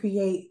and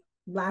create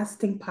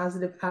lasting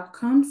positive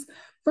outcomes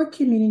for the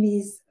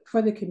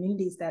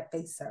communities that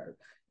they serve.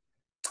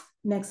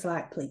 Next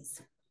slide,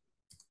 please.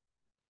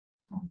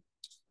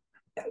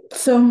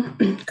 So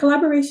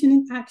collaboration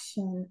in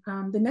action.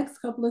 The next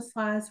couple of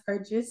slides are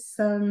just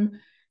some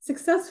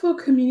successful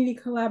community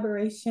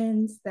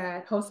collaborations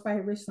that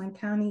Wholespire, Richland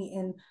County,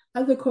 and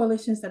other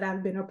coalitions that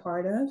I've been a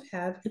part of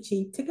have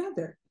achieved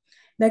together.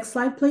 Next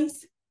slide,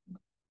 please.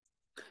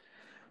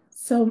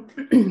 So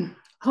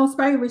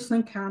Wholespire,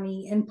 Richland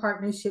County, in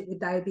partnership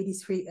with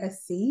Diabetes Free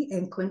SC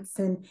and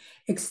Clemson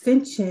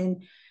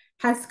Extension,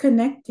 has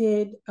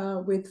connected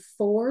with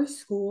 4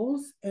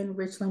 schools in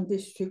Richland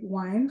District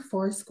 1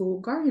 for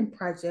school garden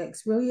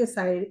projects. Really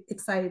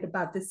excited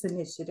about this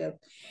initiative.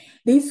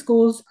 These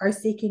schools are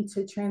seeking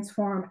to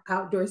transform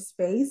outdoor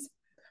space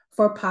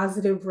for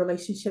positive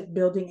relationship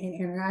building and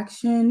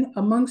interaction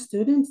among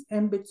students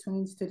and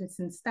between students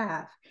and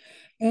staff,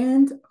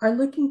 and are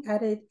looking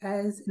at it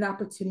as an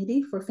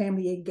opportunity for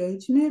family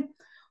engagement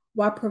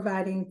while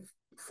providing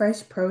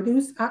fresh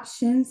produce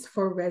options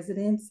for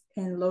residents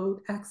in low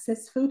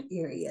access food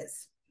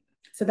areas.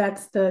 So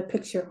that's the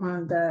picture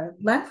on the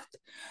left.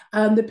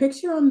 The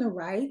picture on the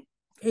right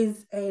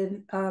is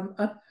a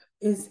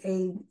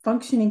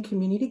functioning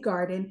community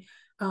garden.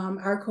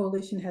 Our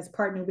coalition has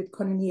partnered with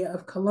Koinonia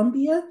of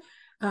Columbia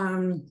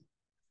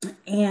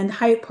and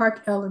Hyde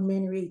Park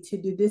Elementary to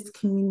do this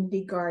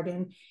community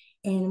garden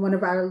in one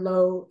of our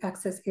low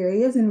access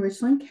areas in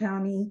Richland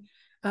County.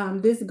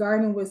 This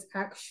garden was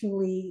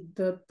actually,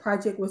 the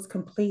project was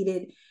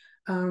completed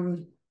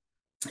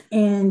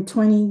in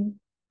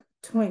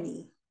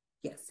 2020.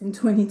 Yes, in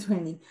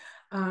 2020.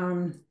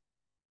 And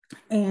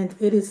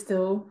it is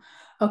still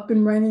up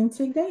and running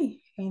today.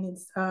 And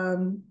it's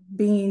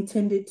being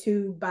tended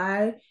to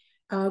by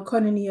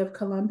Koinonia of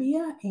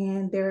Columbia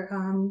and their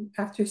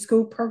after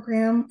school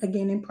program,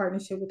 again in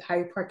partnership with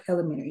Hyde Park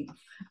Elementary.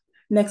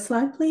 Next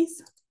slide,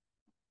 please.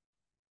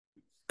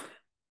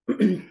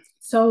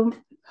 So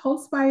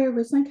Wholespire,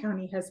 Richland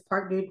County has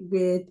partnered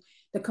with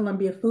the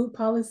Columbia Food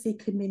Policy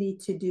Committee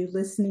to do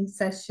listening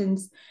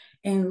sessions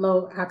in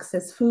low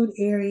access food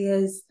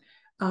areas.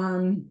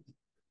 And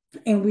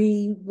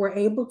we were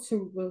able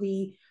to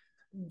really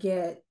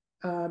get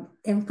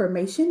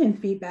information and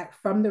feedback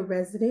from the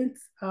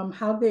residents,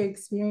 how their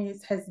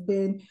experience has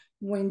been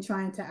when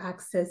trying to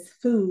access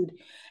food.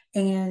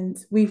 And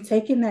we've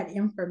taken that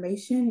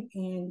information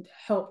and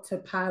helped to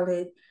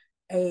pilot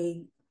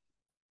a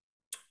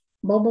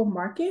mobile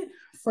market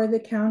for the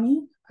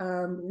county.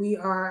 We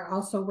are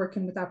also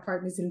working with our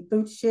partners in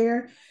Food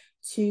Share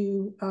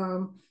to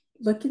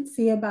look and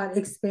see about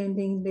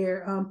expanding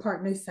their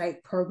partner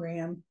site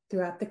program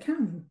throughout the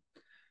county.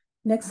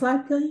 Next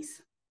slide,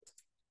 please.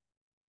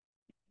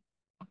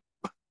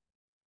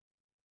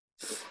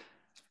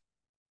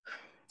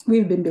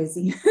 We've been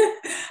busy.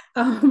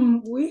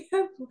 We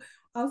have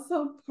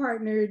also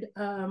partnered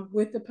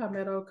with the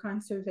Palmetto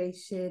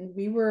Conservation.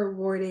 We were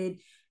awarded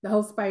the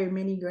Wholespire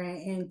Mini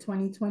Grant in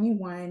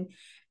 2021,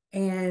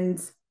 and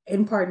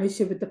in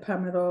partnership with the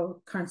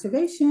Palmetto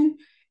Conservation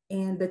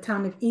and the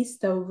town of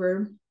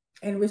Eastover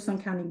and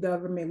Richland County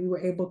government, we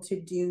were able to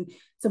do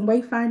some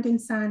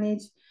wayfinding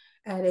signage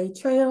at a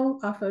trail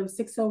off of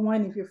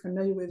 601. If you're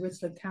familiar with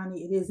Richland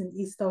County, it is in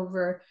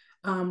Eastover,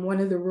 one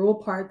of the rural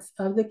parts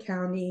of the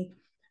county.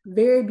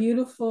 Very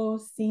beautiful,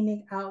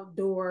 scenic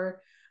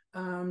outdoor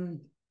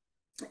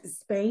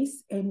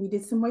space, and we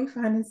did some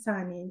wayfinding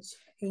signage,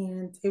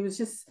 and it was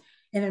just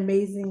an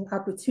amazing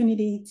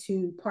opportunity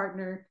to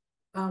partner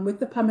with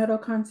the Palmetto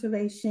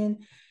Conservation.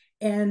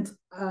 And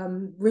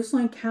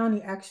Richland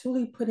County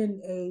actually put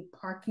in a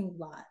parking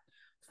lot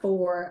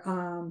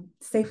for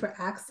safer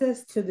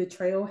access to the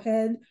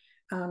trailhead.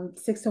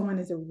 601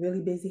 is a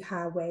really busy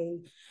highway,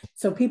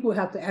 so people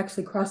have to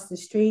actually cross the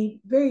street,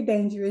 very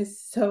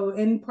dangerous. So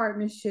in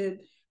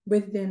partnership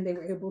with them, they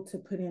were able to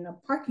put in a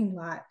parking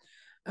lot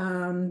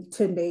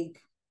to make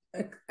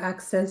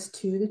access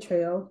to the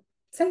trail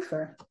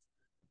safer.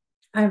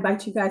 I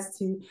invite you guys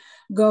to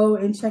go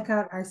and check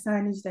out our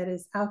signage that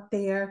is out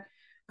there.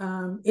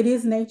 It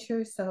is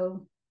nature,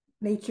 so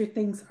nature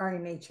things are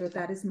in nature.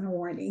 That is my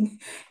warning.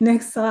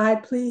 Next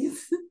slide,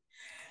 please.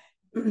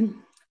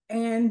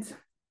 And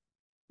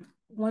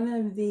one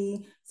of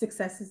the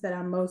successes that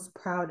I'm most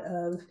proud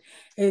of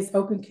is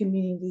open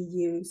community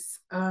use.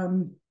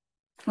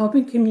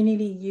 Open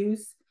community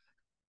use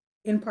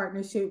in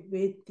partnership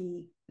with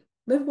the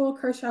Livable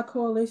Kershaw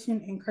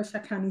Coalition and Kershaw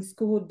County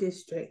School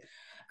District.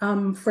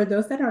 For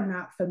those that are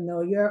not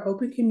familiar,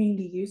 open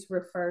community use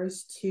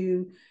refers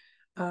to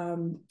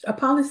a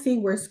policy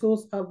where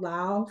schools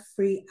allow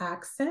free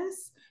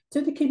access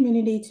to the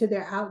community, to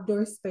their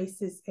outdoor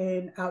spaces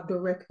and outdoor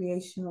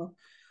recreational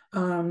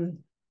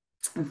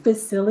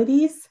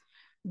facilities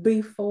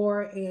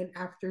before and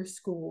after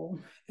school.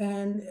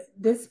 And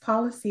this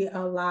policy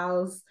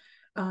allows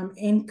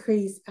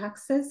increased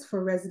access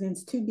for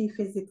residents to be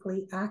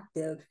physically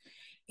active.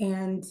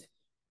 And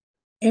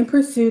in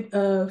pursuit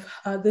of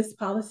this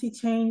policy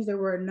change, there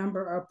were a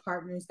number of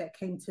partners that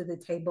came to the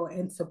table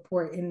in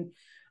support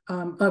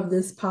of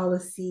this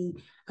policy.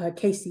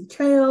 KC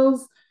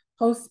Trails,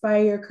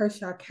 Wholespire,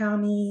 Kershaw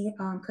County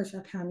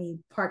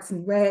Parks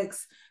and Recs,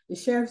 the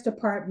Sheriff's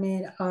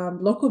Department,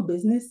 local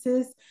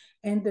businesses,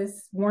 and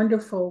this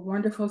wonderful,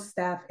 wonderful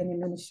staff and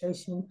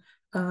administration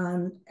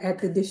at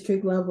the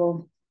district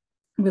level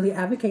really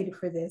advocated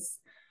for this.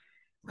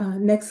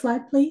 Next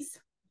slide, please.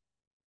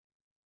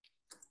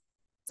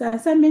 So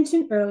as I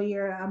mentioned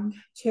earlier, I'm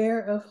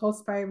chair of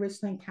Wholespire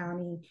Richland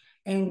County,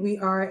 and we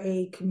are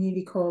a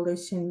community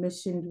coalition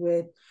missioned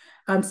with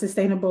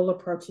sustainable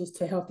approaches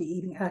to healthy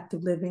eating,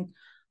 active living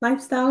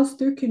lifestyles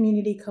through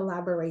community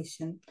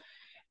collaboration.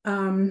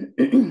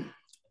 Again,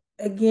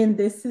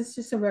 this is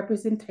just a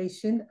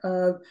representation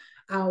of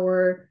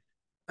our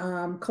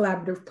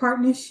collaborative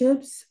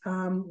partnerships,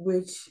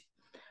 which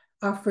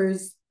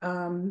offers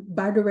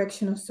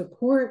bidirectional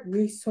support,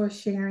 resource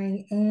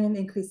sharing, and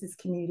increases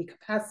community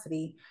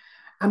capacity.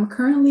 I'm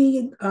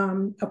currently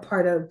a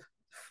part of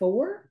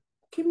 4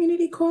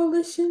 community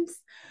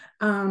coalitions.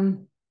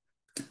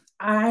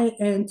 I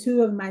and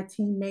 2 of my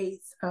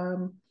teammates,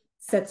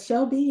 Seth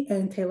Shelby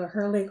and Taylor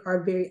Hurley,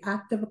 are very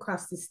active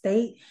across the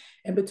state.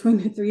 And between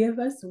the 3 of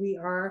us, we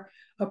are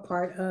a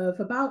part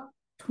of about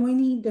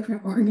 20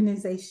 different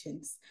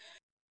organizations.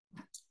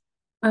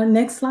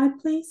 Next slide,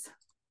 please.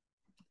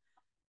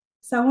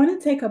 So I want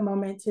to take a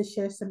moment to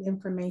share some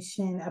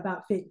information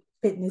about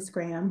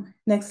FitnessGram.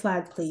 Next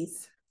slide,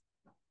 please.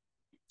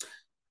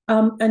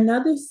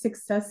 Another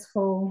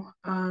successful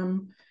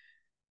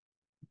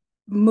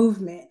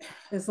movement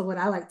is what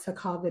I like to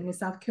call them, the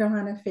South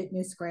Carolina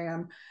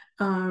FitnessGram.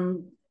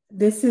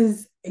 This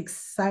is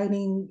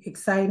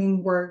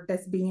exciting work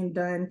that's being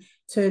done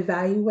to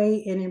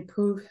evaluate and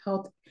improve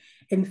health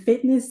and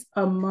fitness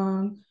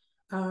among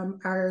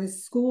our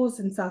schools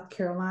in South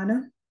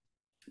Carolina.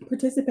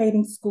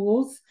 Participating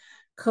schools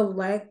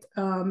collect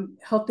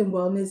health and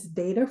wellness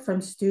data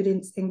from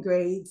students in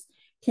grades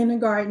second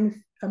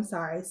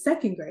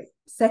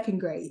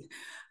grade,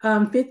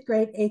 5th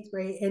grade, 8th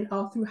grade, and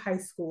all through high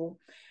school.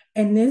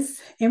 And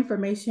this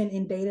information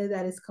and data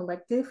that is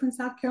collected from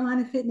South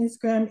Carolina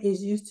FitnessGram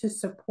is used to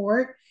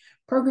support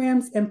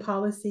programs and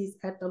policies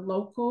at the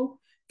local,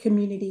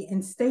 community,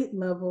 and state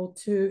level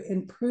to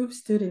improve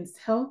students'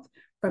 health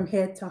from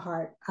head to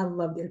heart. I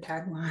love their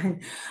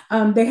tagline.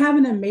 They have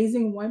an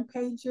amazing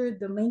one-pager.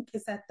 The link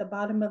is at the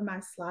bottom of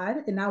my slide,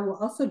 and I will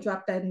also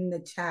drop that in the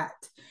chat.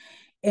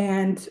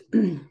 And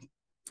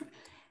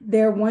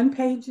their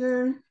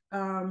one-pager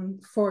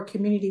for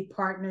community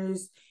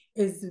partners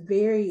is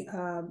very,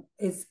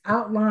 is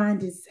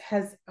outlined,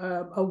 has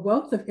a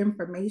wealth of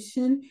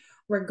information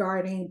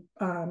regarding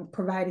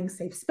providing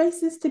safe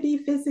spaces to be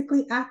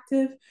physically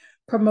active,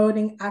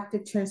 promoting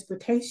active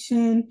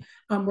transportation,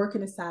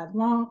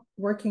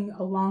 working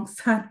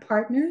alongside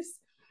partners.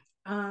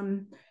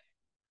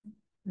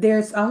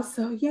 There's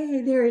also,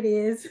 yay, there it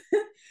is,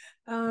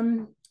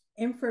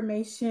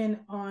 information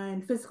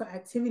on physical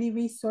activity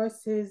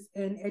resources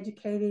and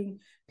educating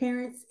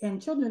parents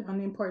and children on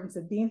the importance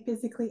of being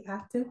physically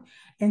active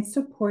and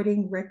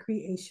supporting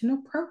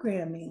recreational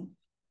programming.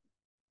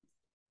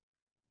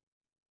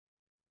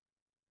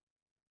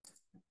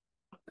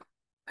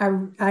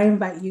 I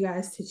invite you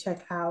guys to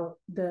check out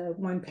the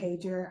one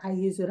pager. I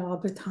use it all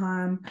the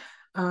time.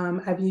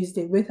 I've used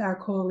it with our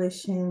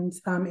coalitions,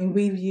 and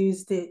we've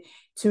used it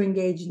to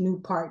engage new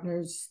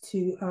partners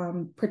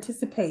to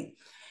participate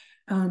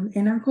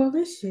in our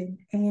coalition.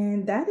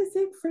 And that is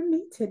it from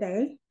me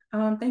today.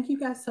 Thank you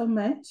guys so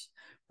much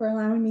for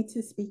allowing me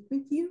to speak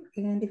with you.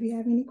 And if you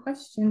have any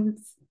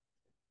questions,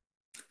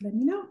 let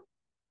me know.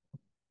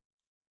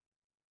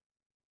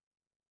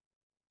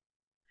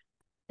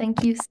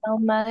 Thank you so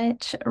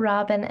much,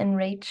 Robin and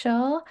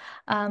Rachel.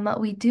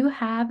 We do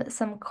have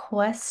some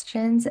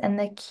questions in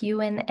the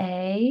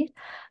Q&A.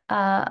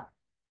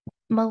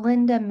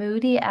 Melinda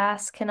Moody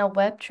asked, can a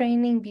web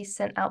training be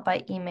sent out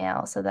by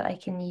email so that I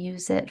can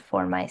use it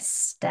for my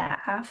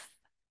staff?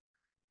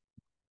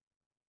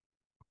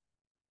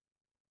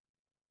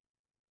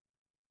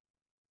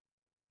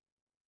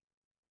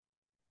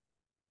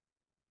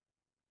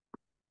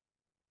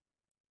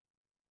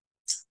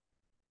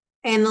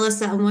 And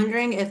Melissa, I'm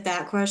wondering if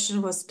that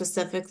question was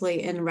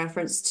specifically in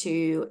reference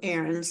to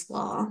Erin's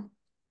law.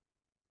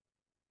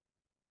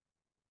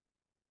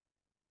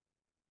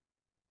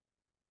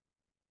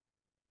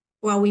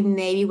 While we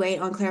maybe wait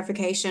on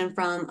clarification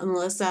from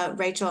Melissa,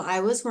 Rachel,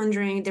 I was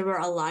wondering, there were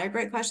a lot of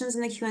great questions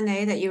in the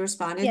Q&A that you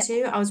responded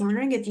to. I was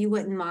wondering if you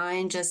wouldn't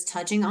mind just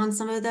touching on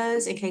some of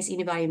those in case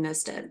anybody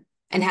missed it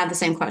and have the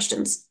same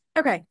questions.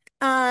 Okay.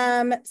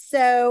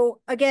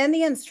 So again,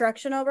 the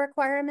instructional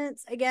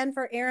requirements again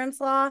for Erin's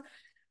law.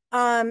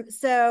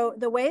 So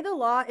the way the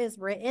law is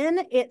written,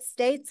 it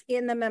states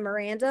in the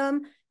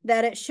memorandum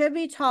that it should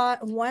be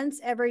taught once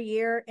every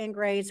year in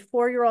grades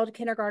 4-year-old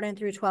kindergarten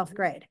through 12th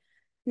grade.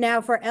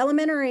 Now for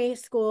elementary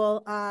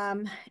school,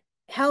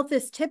 health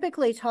is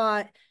typically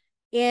taught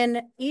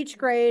in each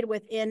grade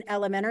within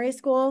elementary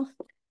school.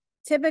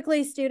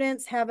 Typically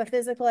students have a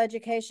physical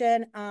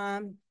education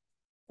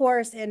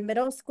course in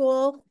middle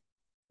school.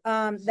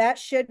 That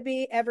should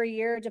be every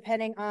year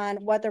depending on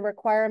what the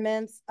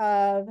requirements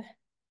of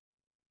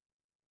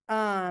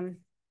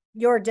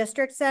your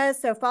district says.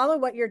 So follow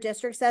what your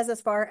district says as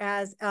far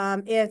as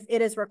if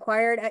it is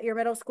required at your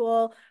middle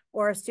school,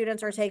 or if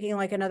students are taking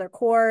like another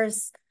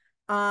course,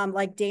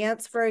 like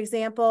dance, for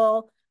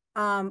example,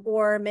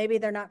 or maybe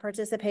they're not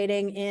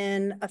participating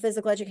in a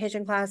physical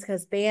education class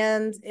because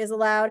band is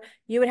allowed.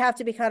 You would have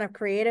to be kind of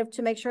creative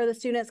to make sure the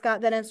students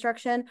got that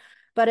instruction.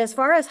 But as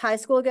far as high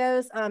school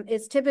goes,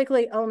 it's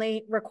typically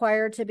only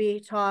required to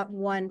be taught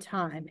one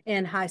time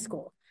in high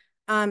school.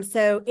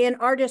 So in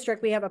our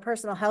district, we have a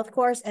personal health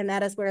course, and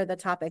that is where the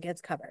topic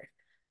is covered.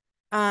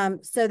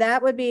 So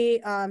that would be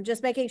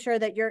just making sure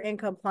that you're in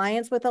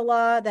compliance with the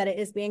law, that it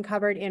is being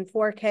covered in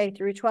 4K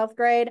through 12th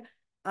grade.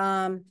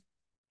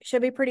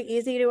 Should be pretty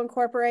easy to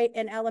incorporate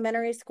in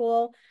elementary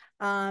school.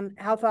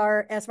 As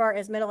far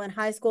as middle and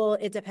high school,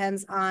 it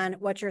depends on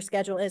what your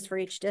schedule is for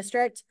each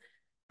district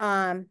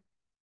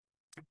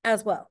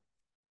as well.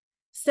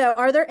 So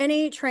are there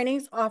any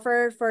trainings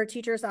offered for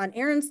teachers on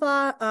Erin's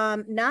law?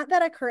 Not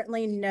that I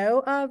currently know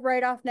of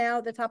right off now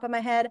at the top of my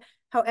head.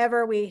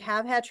 However, we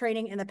have had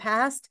training in the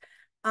past.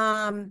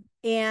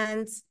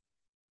 And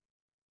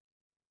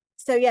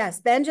so yes,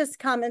 Ben just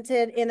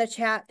commented in the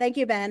chat. Thank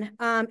you, Ben.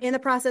 In the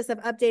process of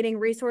updating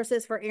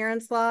resources for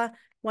Erin's law,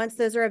 once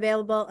those are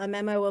available, a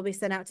memo will be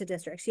sent out to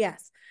districts.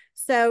 Yes.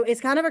 So it's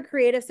kind of a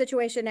creative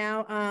situation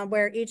now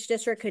where each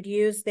district could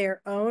use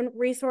their own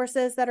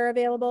resources that are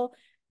available.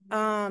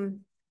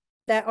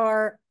 That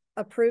are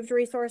approved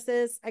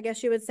resources, I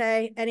guess you would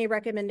say. Any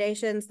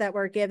recommendations that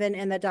were given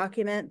in the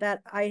document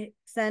that I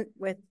sent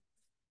with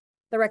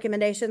the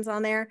recommendations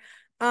on there.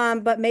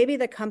 But maybe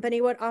the company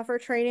would offer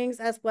trainings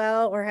as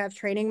well, or have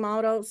training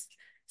models.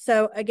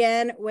 So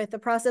again, with the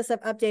process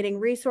of updating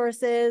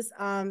resources,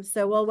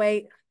 so we'll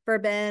wait for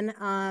Ben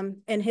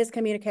and his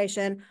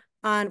communication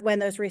on when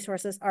those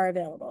resources are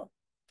available.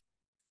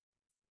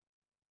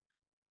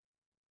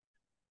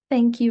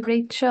 Thank you,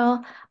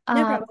 Rachel.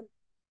 No problem.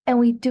 And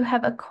we do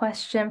have a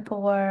question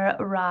for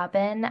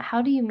Robin.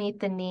 How do you meet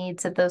the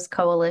needs of those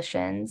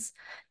coalitions?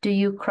 Do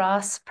you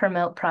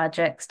cross-promote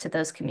projects to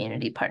those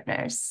community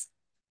partners?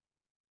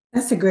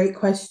 That's a great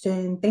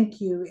question.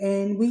 Thank you.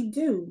 And we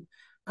do.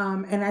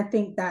 And I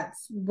think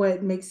that's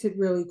what makes it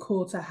really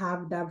cool to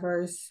have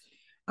diverse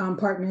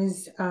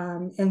partners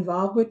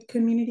involved with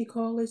community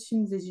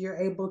coalitions, is you're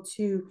able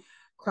to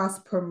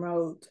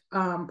cross-promote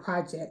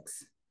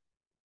projects.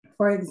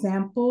 For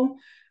example,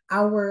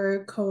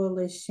 our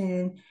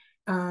coalition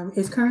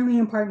is currently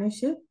in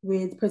partnership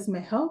with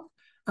Prisma Health.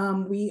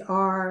 We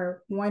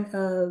are one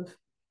of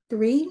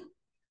 3,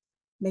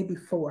 maybe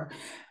 4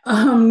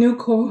 new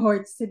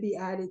cohorts to be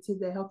added to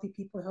the Healthy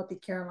People, Healthy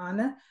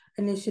Carolina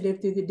initiative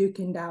through the Duke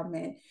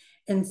Endowment.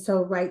 And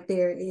so right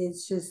there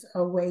is just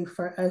a way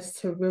for us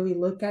to really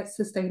look at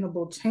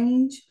sustainable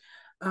change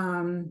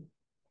and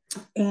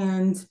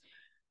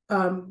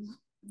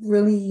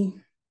really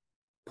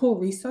pull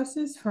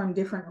resources from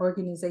different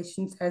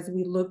organizations as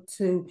we look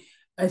to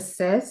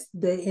assess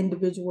the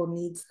individual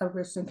needs of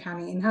Richland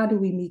County and how do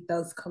we meet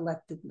those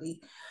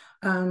collectively.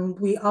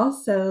 We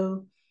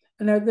also,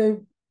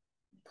 another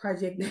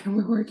project that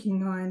we're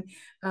working on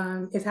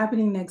is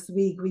happening next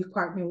week. We've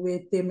partnered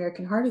with the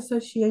American Heart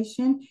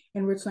Association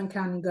and Richland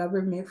County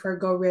government for a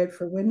Go Red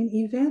for Women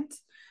event.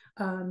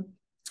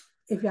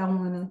 If y'all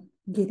want to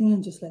get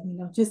in, just let me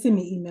know. Just send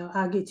me an email.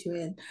 I'll get you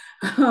in.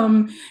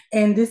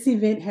 And this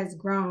event has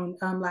grown.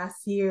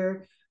 Last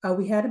year,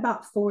 we had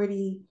about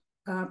 40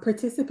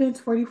 participants,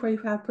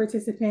 45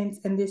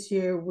 participants, and this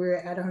year we're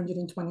at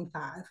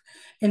 125.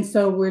 And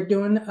so we're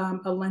doing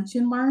a lunch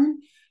and learn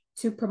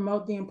to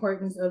promote the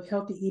importance of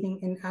healthy eating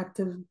and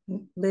active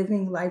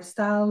living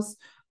lifestyles,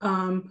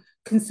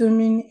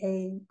 consuming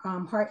a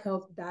heart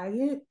health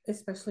diet,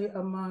 especially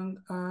among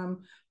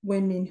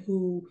women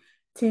who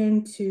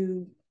tend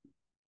to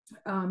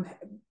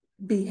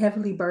be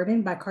heavily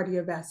burdened by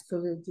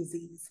cardiovascular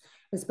disease,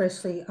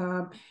 especially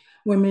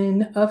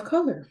women of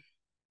color.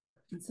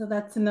 So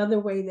that's another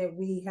way that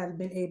we have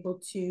been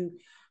able to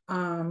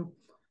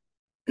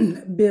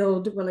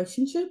build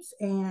relationships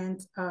and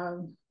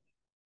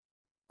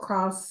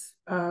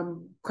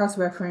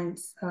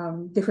cross-reference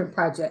different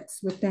projects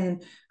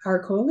within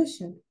our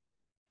coalition.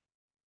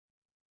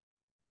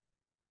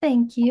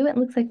 Thank you. It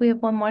looks like we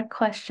have one more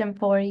question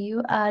for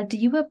you. Do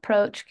you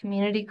approach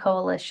community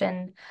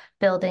coalition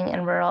building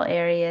in rural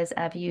areas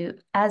as you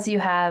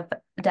have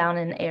down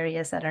in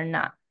areas that are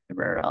not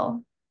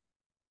rural?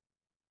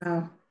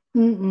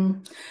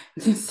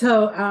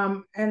 So,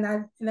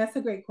 and that's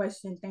a great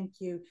question. Thank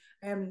you.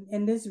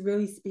 And this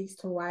really speaks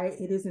to why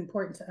it is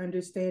important to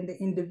understand the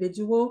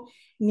individual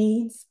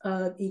needs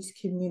of each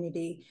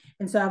community.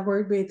 And so I've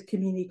worked with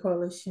community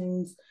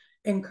coalitions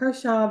in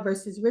Kershaw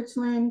versus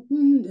Richland.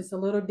 It's a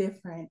little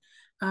different.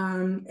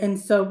 And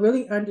so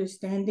really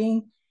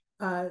understanding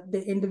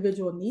the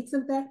individual needs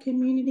of that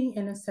community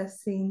and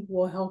assessing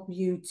will help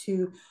you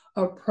to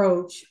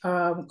approach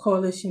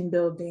coalition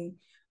building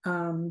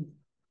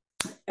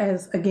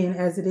as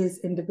it is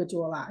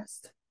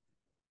individualized.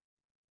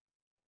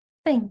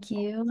 Thank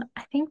you.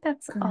 I think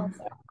that's all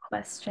of our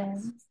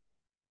questions.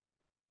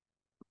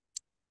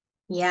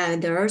 Yeah,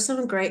 there are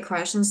some great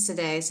questions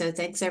today. So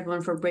thanks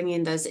everyone for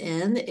bringing those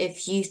in.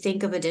 If you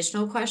think of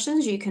additional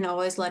questions, you can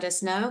always let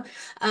us know.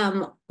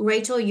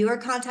 Rachel, your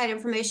contact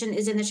information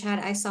is in the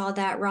chat. I saw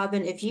that.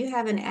 Robin, if you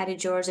haven't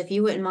added yours, if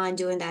you wouldn't mind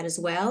doing that as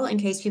well, in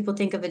case people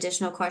think of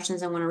additional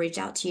questions and want to reach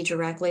out to you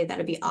directly,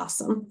 that'd be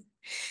awesome.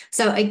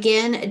 So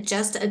again,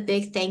 just a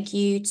big thank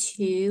you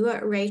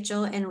to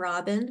Rachel and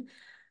Robin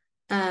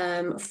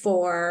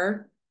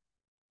for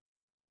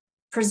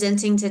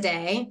presenting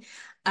today.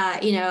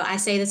 I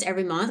say this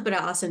every month, but I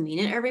also mean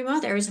it every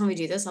month. Every time we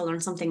do this, I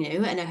learn something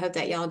new, and I hope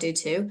that y'all do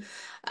too.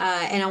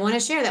 And I want to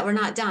share that we're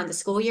not done. The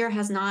school year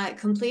has not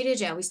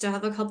completed yet. We still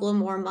have a couple of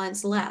more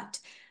months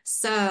left.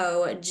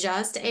 So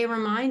just a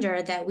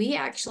reminder that we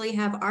actually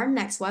have our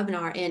next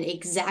webinar in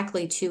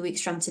exactly 2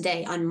 weeks from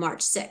today on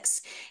March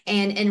 6th.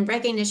 And in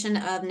recognition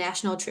of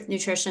National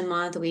Nutrition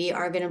Month, we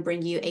are going to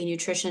bring you a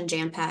nutrition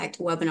jam-packed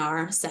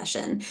webinar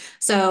session.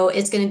 So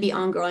it's going to be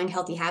on growing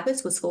healthy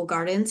habits with school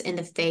gardens in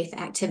the Faith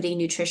Activity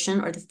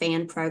Nutrition, or the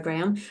FAN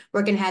program.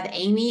 We're going to have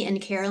Amy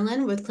and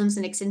Carolyn with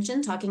Clemson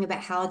Extension talking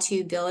about how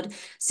to build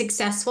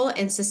successful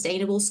and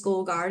sustainable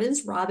school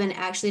gardens. Robin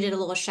actually did a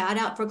little shout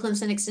out for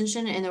Clemson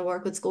Extension and their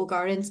work with school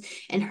gardens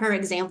and her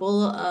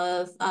example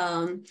of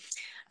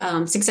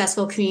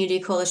successful community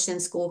coalition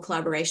school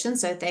collaboration.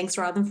 So thanks,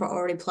 Robin, for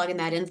already plugging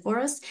that in for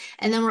us.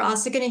 And then we're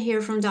also going to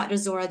hear from Dr.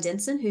 Zora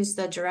Denson, who's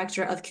the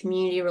Director of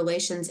Community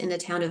Relations in the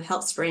town of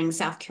Health Springs,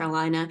 South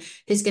Carolina,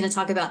 who's going to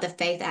talk about the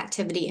Faith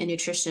Activity and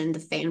Nutrition, the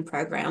FAN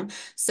program.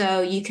 So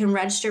you can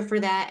register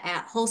for that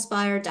at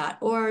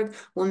wholespire.org.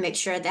 We'll make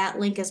sure that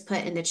link is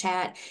put in the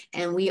chat,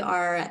 and we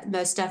are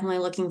most definitely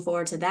looking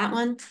forward to that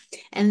one.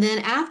 And then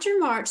after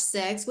March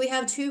 6th, we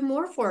have 2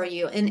 more for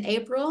you. In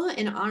April,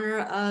 in honor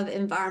of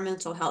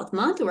Environmental Health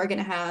Month, we're going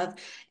to have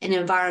an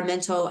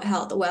environmental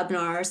health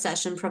webinar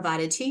session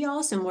provided to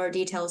y'all, some more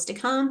details to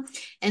come.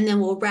 And then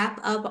we'll wrap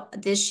up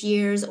this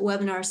year's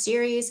webinar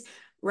series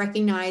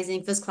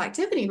recognizing Physical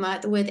Activity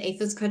Month with a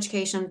physical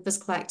education,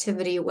 physical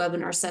activity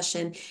webinar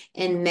session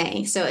in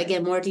May. So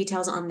again, more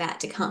details on that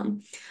to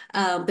come.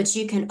 But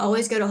you can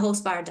always go to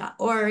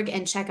wholespire.org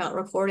and check out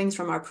recordings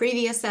from our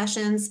previous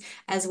sessions,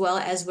 as well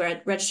as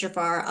register for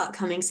our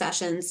upcoming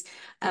sessions.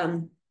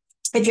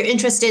 If you're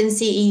interested in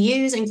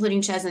CEUs,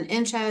 including CHES and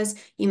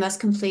NCHES, you must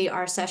complete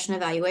our session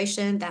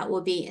evaluation. That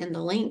will be in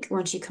the link.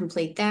 Once you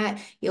complete that,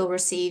 you'll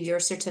receive your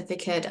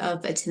certificate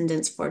of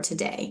attendance for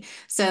today.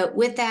 So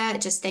with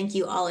that, just thank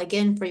you all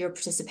again for your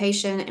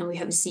participation, and we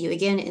hope to see you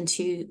again in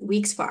 2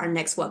 weeks for our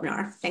next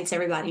webinar. Thanks,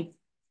 everybody.